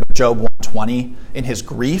passages there. But Job 1:20, in his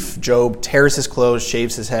grief, Job tears his clothes,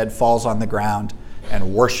 shaves his head, falls on the ground,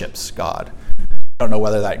 and worships God. I don't know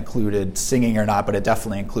whether that included singing or not, but it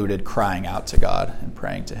definitely included crying out to God and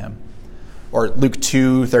praying to him. Or Luke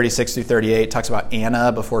 2:36 through 38 talks about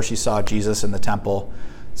Anna before she saw Jesus in the temple.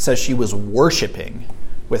 It says she was worshiping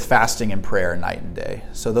with fasting and prayer night and day.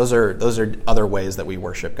 So those are other ways that we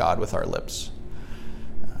worship God with our lips.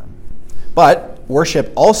 But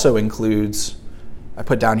worship also includes, I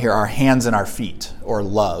put down here, our hands and our feet, or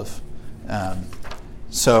love.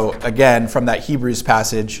 So again, from that Hebrews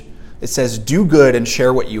passage, it says, "Do good and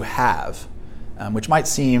share what you have," which might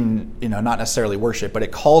seem, not necessarily worship, but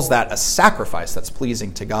it calls that a sacrifice that's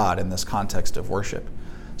pleasing to God in this context of worship.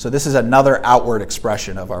 So this is another outward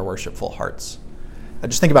expression of our worshipful hearts.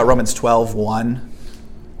 Just think about Romans 12:1.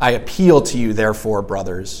 "I appeal to you, therefore,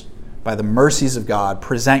 brothers, by the mercies of God,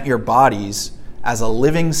 present your bodies as a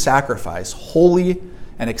living sacrifice, holy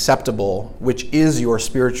and acceptable, which is your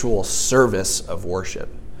spiritual service of worship."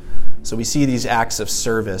 So we see these acts of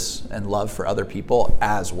service and love for other people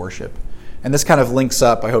as worship. And this kind of links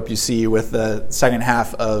up, I hope you see, with the second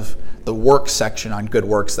half of the work section on good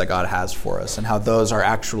works that God has for us and how those are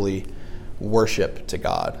actually worship to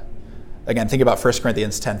God. Again, think about 1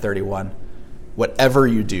 Corinthians 10:31. Whatever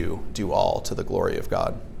you do, do all to the glory of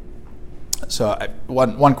God. So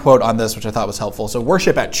one quote on this, which I thought was helpful. So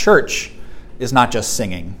worship at church is not just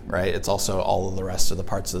singing, right? It's also all of the rest of the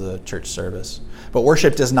parts of the church service. But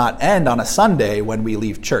worship does not end on a Sunday when we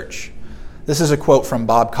leave church. This is a quote from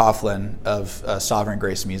Bob Coughlin of Sovereign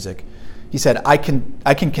Grace Music. He said, I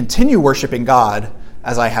can continue worshiping God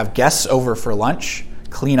as I have guests over for lunch,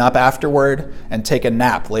 clean up afterward, and take a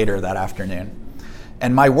nap later that afternoon.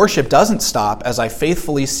 And my worship doesn't stop as I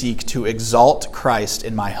faithfully seek to exalt Christ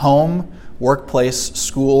in my home, workplace,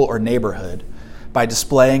 school, or neighborhood by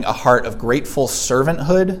displaying a heart of grateful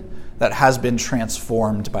servanthood that has been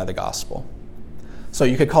transformed by the gospel. So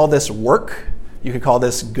you could call this work, you could call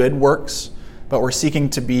this good works, but we're seeking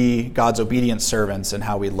to be God's obedient servants in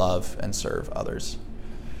how we love and serve others.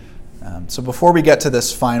 So before we get to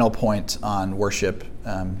this final point on worship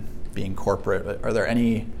being corporate, are there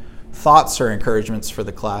any thoughts or encouragements for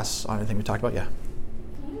the class on anything we talked about? Yeah.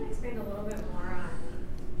 Can you expand a little bit more on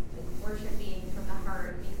worship being from the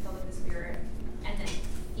heart, being filled with the Spirit, and then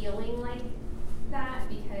feeling like that?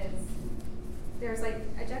 Because there's like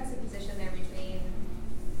a juxtaposition there between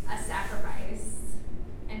a sacrifice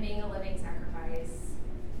and being a living sacrifice,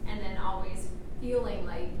 and then always feeling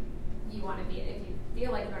like you want to be, if you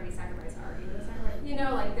feel like you've already sacrificed, are you the sacrifice? You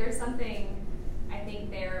know, like there's something I think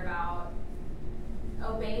there about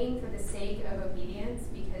obeying for the sake of obedience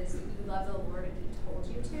because you love the Lord and He told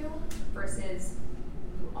you to, versus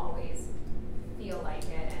you always feel like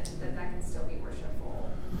it, and that can still be worshipful.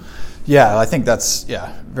 Yeah, I think that's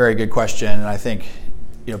very good question, and I think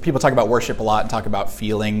people talk about worship a lot and talk about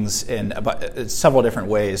feelings in several different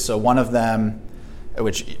ways. So one of them,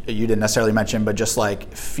 which you didn't necessarily mention, but just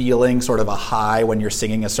like feeling sort of a high when you're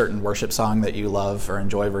singing a certain worship song that you love or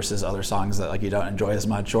enjoy versus other songs that like you don't enjoy as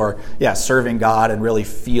much, or serving God and really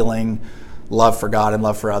feeling love for God and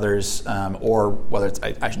love for others, or whether it's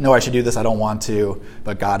I know I should do this, I don't want to,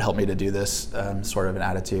 but God help me to do this, sort of an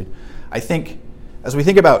attitude. I think as we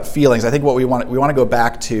think about feelings, I think what we want to go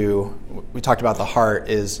back to, we talked about the heart,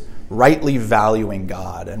 is rightly valuing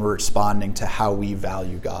God and responding to how we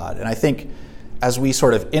value God. And I think as we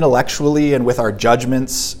sort of intellectually and with our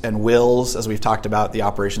judgments and wills, as we've talked about the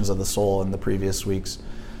operations of the soul in the previous weeks,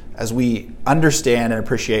 as we understand and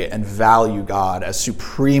appreciate and value God as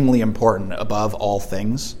supremely important above all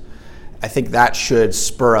things, I think that should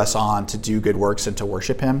spur us on to do good works and to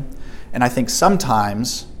worship Him. And I think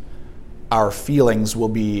sometimes our feelings will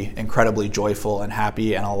be incredibly joyful and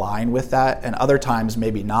happy and align with that, and other times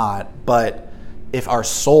maybe not. But if our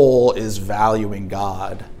soul is valuing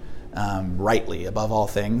God rightly above all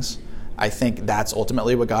things, I think that's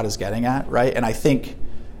ultimately what God is getting at, right? And I think,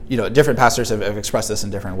 different pastors have expressed this in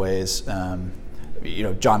different ways.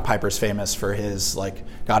 John Piper's famous for his,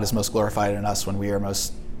 God is most glorified in us when we are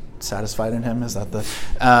most satisfied in Him. Is that the...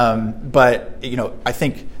 but, I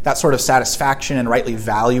think that sort of satisfaction and rightly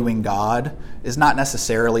valuing God is not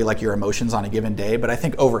necessarily like your emotions on a given day, but I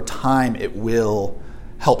think over time it will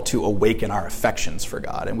help to awaken our affections for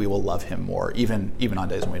God, and we will love Him more, even on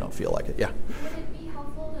days when we don't feel like it. Yeah. Would it be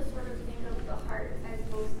helpful to sort of think of the heart as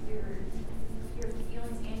both your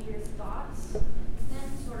feelings and your thoughts, then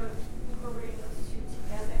sort of incorporating those two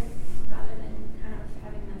together rather than kind of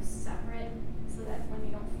having them separate, so that when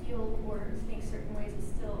you don't feel or think certain ways,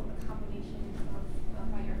 it's still a combination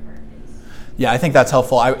of how your heart is? Yeah, I think that's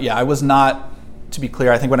helpful. I was not... To be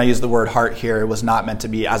clear, I think when I use the word heart here, it was not meant to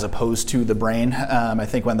be as opposed to the brain. I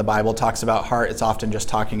think when the Bible talks about heart, it's often just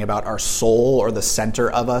talking about our soul or the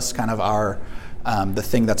center of us, kind of our the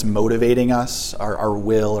thing that's motivating us, our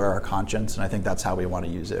will or our conscience. And I think that's how we want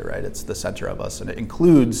to use it, right? It's the center of us, and it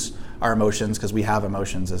includes our emotions because we have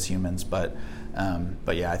emotions as humans. But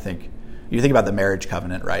yeah, I think you think about the marriage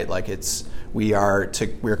covenant, right? Like we are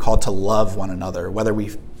called to love one another, whether we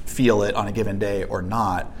feel it on a given day or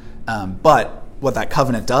not. But what that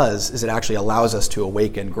covenant does is it actually allows us to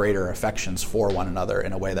awaken greater affections for one another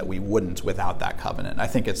in a way that we wouldn't without that covenant. I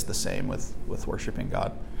think it's the same with worshiping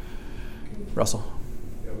God. Russell?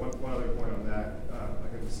 Yeah, one other point on that. I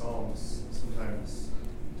think the Psalms, sometimes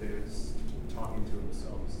David's talking to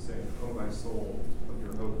himself, saying, "Oh, my soul, put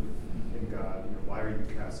your hope in God. Why are you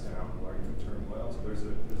cast down? Why are you in turmoil?" So there's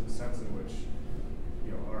a sense in which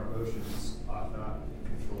our emotions ought not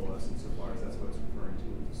control us insofar as that's what it's referring to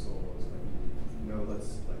with the soul.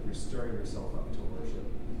 It's you're stirring yourself up to worship.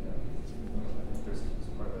 I think there's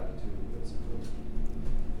part of that too that's important.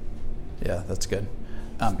 Yeah, that's good.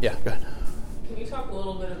 Go ahead. can you talk a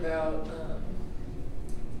little bit about,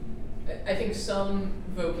 I think some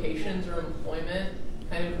vocations or employment,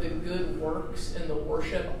 kind of the good works and the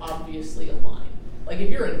worship obviously align. Like if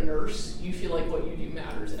you're a nurse, you feel like what you do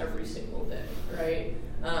matters every single day, right?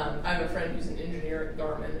 I have a friend who's an engineer at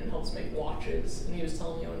Garmin and helps make watches, and he was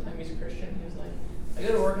telling me one time, he's a Christian, he was like, I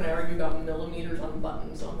go to work and I argue about millimeters on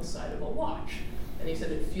buttons on the side of a watch. And he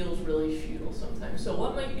said it feels really futile sometimes. So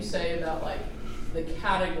what might you say about like the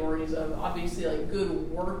categories of, obviously like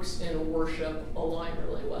good works and worship align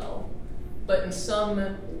really well, but in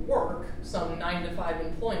some work, some 9-to-5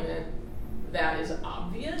 employment, that is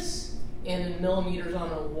obvious, and in millimeters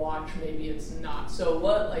on a watch, maybe it's not. So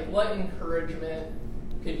what encouragement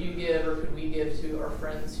could you give or could we give to our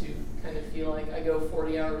friends who kind of feel like I go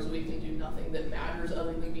 40 hours a week and do nothing that matters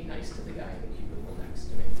other than be nice to the guy in the cubicle next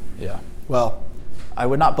to me? Yeah. Well, I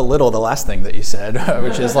would not belittle the last thing that you said,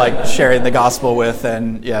 which is like sharing the gospel with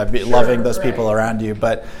and loving those people around you.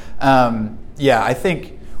 But I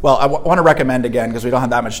think, well, I want to recommend again, because we don't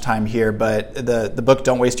have that much time here, but the book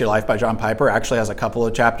Don't Waste Your Life by John Piper actually has a couple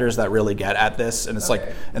of chapters that really get at this. And it's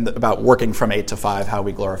about working from 8 to 5, how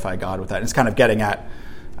we glorify God with that. And it's kind of getting at,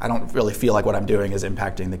 I don't really feel like what I'm doing is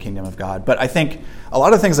impacting the kingdom of God. But I think a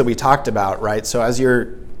lot of things that we talked about, right? So as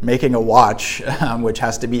you're making a watch, which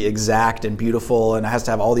has to be exact and beautiful, and it has to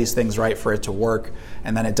have all these things right for it to work,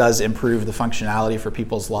 and then it does improve the functionality for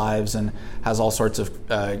people's lives and has all sorts of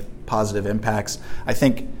positive impacts. I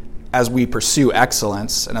think as we pursue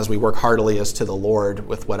excellence and as we work heartily as to the Lord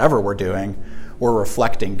with whatever we're doing, we're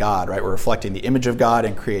reflecting God, right? We're reflecting the image of God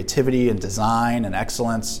in creativity and design and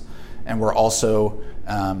excellence, and we're also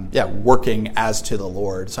working as to the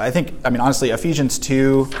Lord. So I think, honestly, Ephesians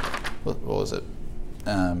 2, what was it?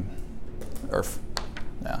 I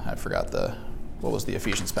forgot what was the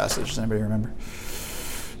Ephesians passage? Does anybody remember?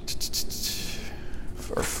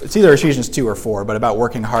 It's either Ephesians 2 or 4, but about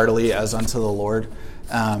working heartily as unto the Lord.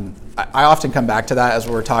 I often come back to that as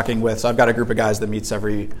we're talking with, so I've got a group of guys that meets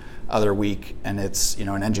every other week, and it's,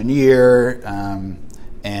 an engineer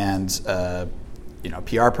and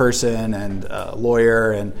PR person and a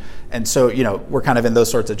lawyer. And so, we're kind of in those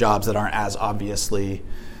sorts of jobs that aren't as obviously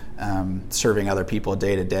serving other people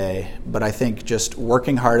day to day. But I think just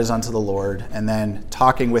working hard as unto the Lord and then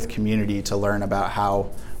talking with community to learn about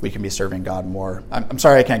how we can be serving God more. I'm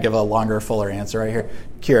sorry I can't give a longer, fuller answer right here.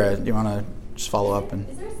 Kira, do you want to just follow up?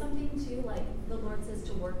 Is there something too, like the Lord says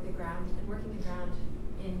to work the ground, and working the ground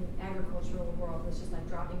in agricultural world is just like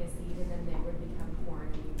dropping a seed and then it would become corn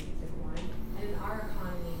and you eat the corn. And in our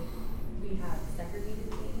economy, we have segregated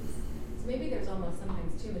things. So maybe there's almost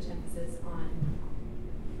sometimes too much emphasis on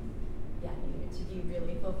to be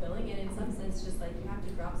really fulfilling, and in some sense just like you have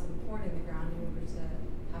to drop some corn in the ground in order to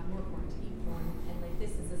have more corn to eat corn, and like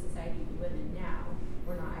this is the society we live in now.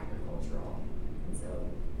 We're not agricultural, and so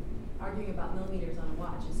arguing about millimeters on a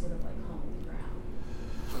watch is sort of like hoeing the ground.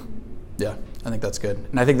 Yeah, I think that's good.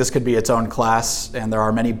 And I think this could be its own class, and there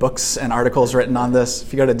are many books and articles written on this.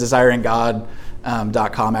 If you go to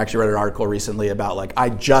desiringgod.com, I actually read an article recently about like, I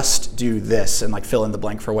just do this, and like fill in the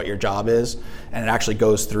blank for what your job is. And it actually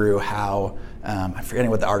goes through how, I'm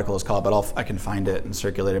forgetting what the article is called, but I can find it and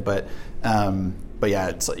circulate it. But yeah,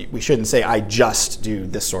 it's like, we shouldn't say, I just do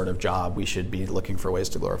this sort of job. We should be looking for ways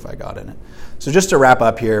to glorify God in it. So just to wrap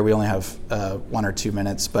up here, we only have 1 or 2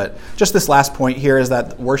 minutes, but just this last point here is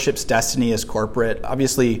that worship's destiny is corporate.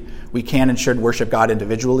 Obviously, we can and should worship God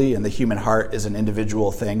individually, and the human heart is an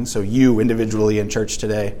individual thing. So you individually in church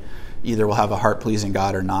today either will have a heart pleasing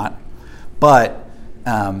God or not. But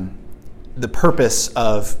the purpose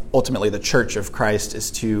of ultimately the church of Christ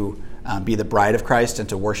is to be the bride of Christ and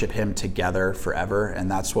to worship him together forever. And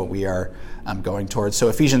that's what we are going towards. So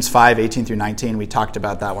Ephesians 5:18-19, we talked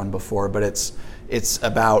about that one before, but it's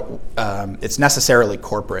about, it's necessarily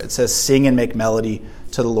corporate. It says, sing and make melody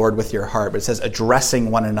to the Lord with your heart. But it says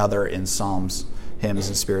addressing one another in psalms, hymns,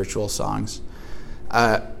 and spiritual songs.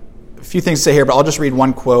 A few things to say here, but I'll just read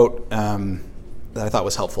one quote that I thought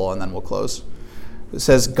was helpful, and then we'll close. It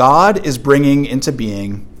says, God is bringing into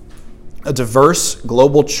being a diverse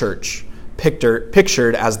global church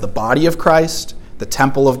pictured as the body of Christ, the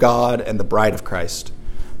temple of God, and the bride of Christ.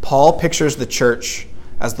 Paul pictures the church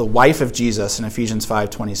as the wife of Jesus in Ephesians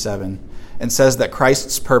 5:27 and says that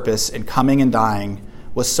Christ's purpose in coming and dying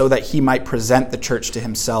was so that he might present the church to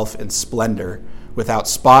himself in splendor, without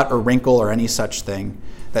spot or wrinkle or any such thing,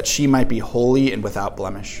 that she might be holy and without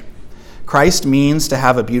blemish. Christ means to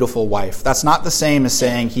have a beautiful wife. That's not the same as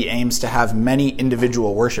saying he aims to have many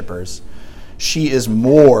individual worshipers. She is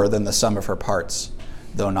more than the sum of her parts,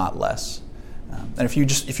 though not less. And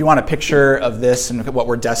if you want a picture of this and how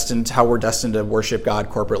we're destined to worship God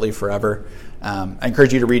corporately forever, I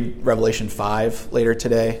encourage you to read Revelation 5 later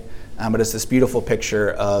today, but it's this beautiful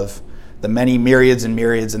picture of the many myriads and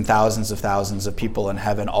myriads and thousands of people in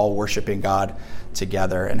heaven all worshiping God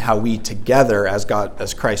together, and how we together as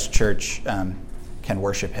Christ's church can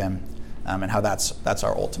worship him, and how that's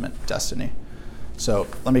our ultimate destiny. So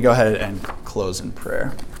let me go ahead and close in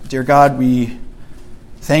prayer. Dear God, we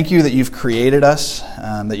thank you that you've created us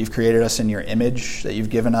in your image, that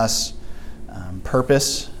you've given us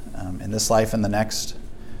purpose in this life and the next.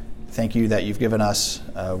 Thank you that you've given us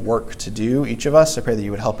work to do, each of us. I pray that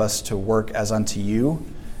you would help us to work as unto you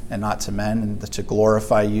and not to men, and to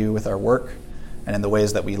glorify you with our work and in the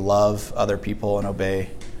ways that we love other people and obey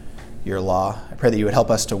your law. I pray that you would help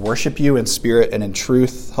us to worship you in spirit and in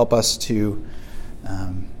truth. Help us to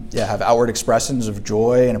have outward expressions of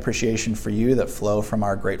joy and appreciation for you that flow from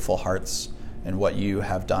our grateful hearts and what you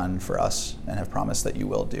have done for us and have promised that you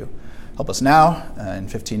will do. Help us now, in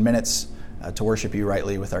 15 minutes, to worship you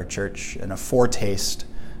rightly with our church, and a foretaste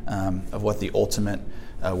of what the ultimate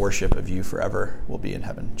worship of you forever will be in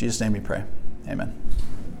heaven. In Jesus' name we pray. Amen.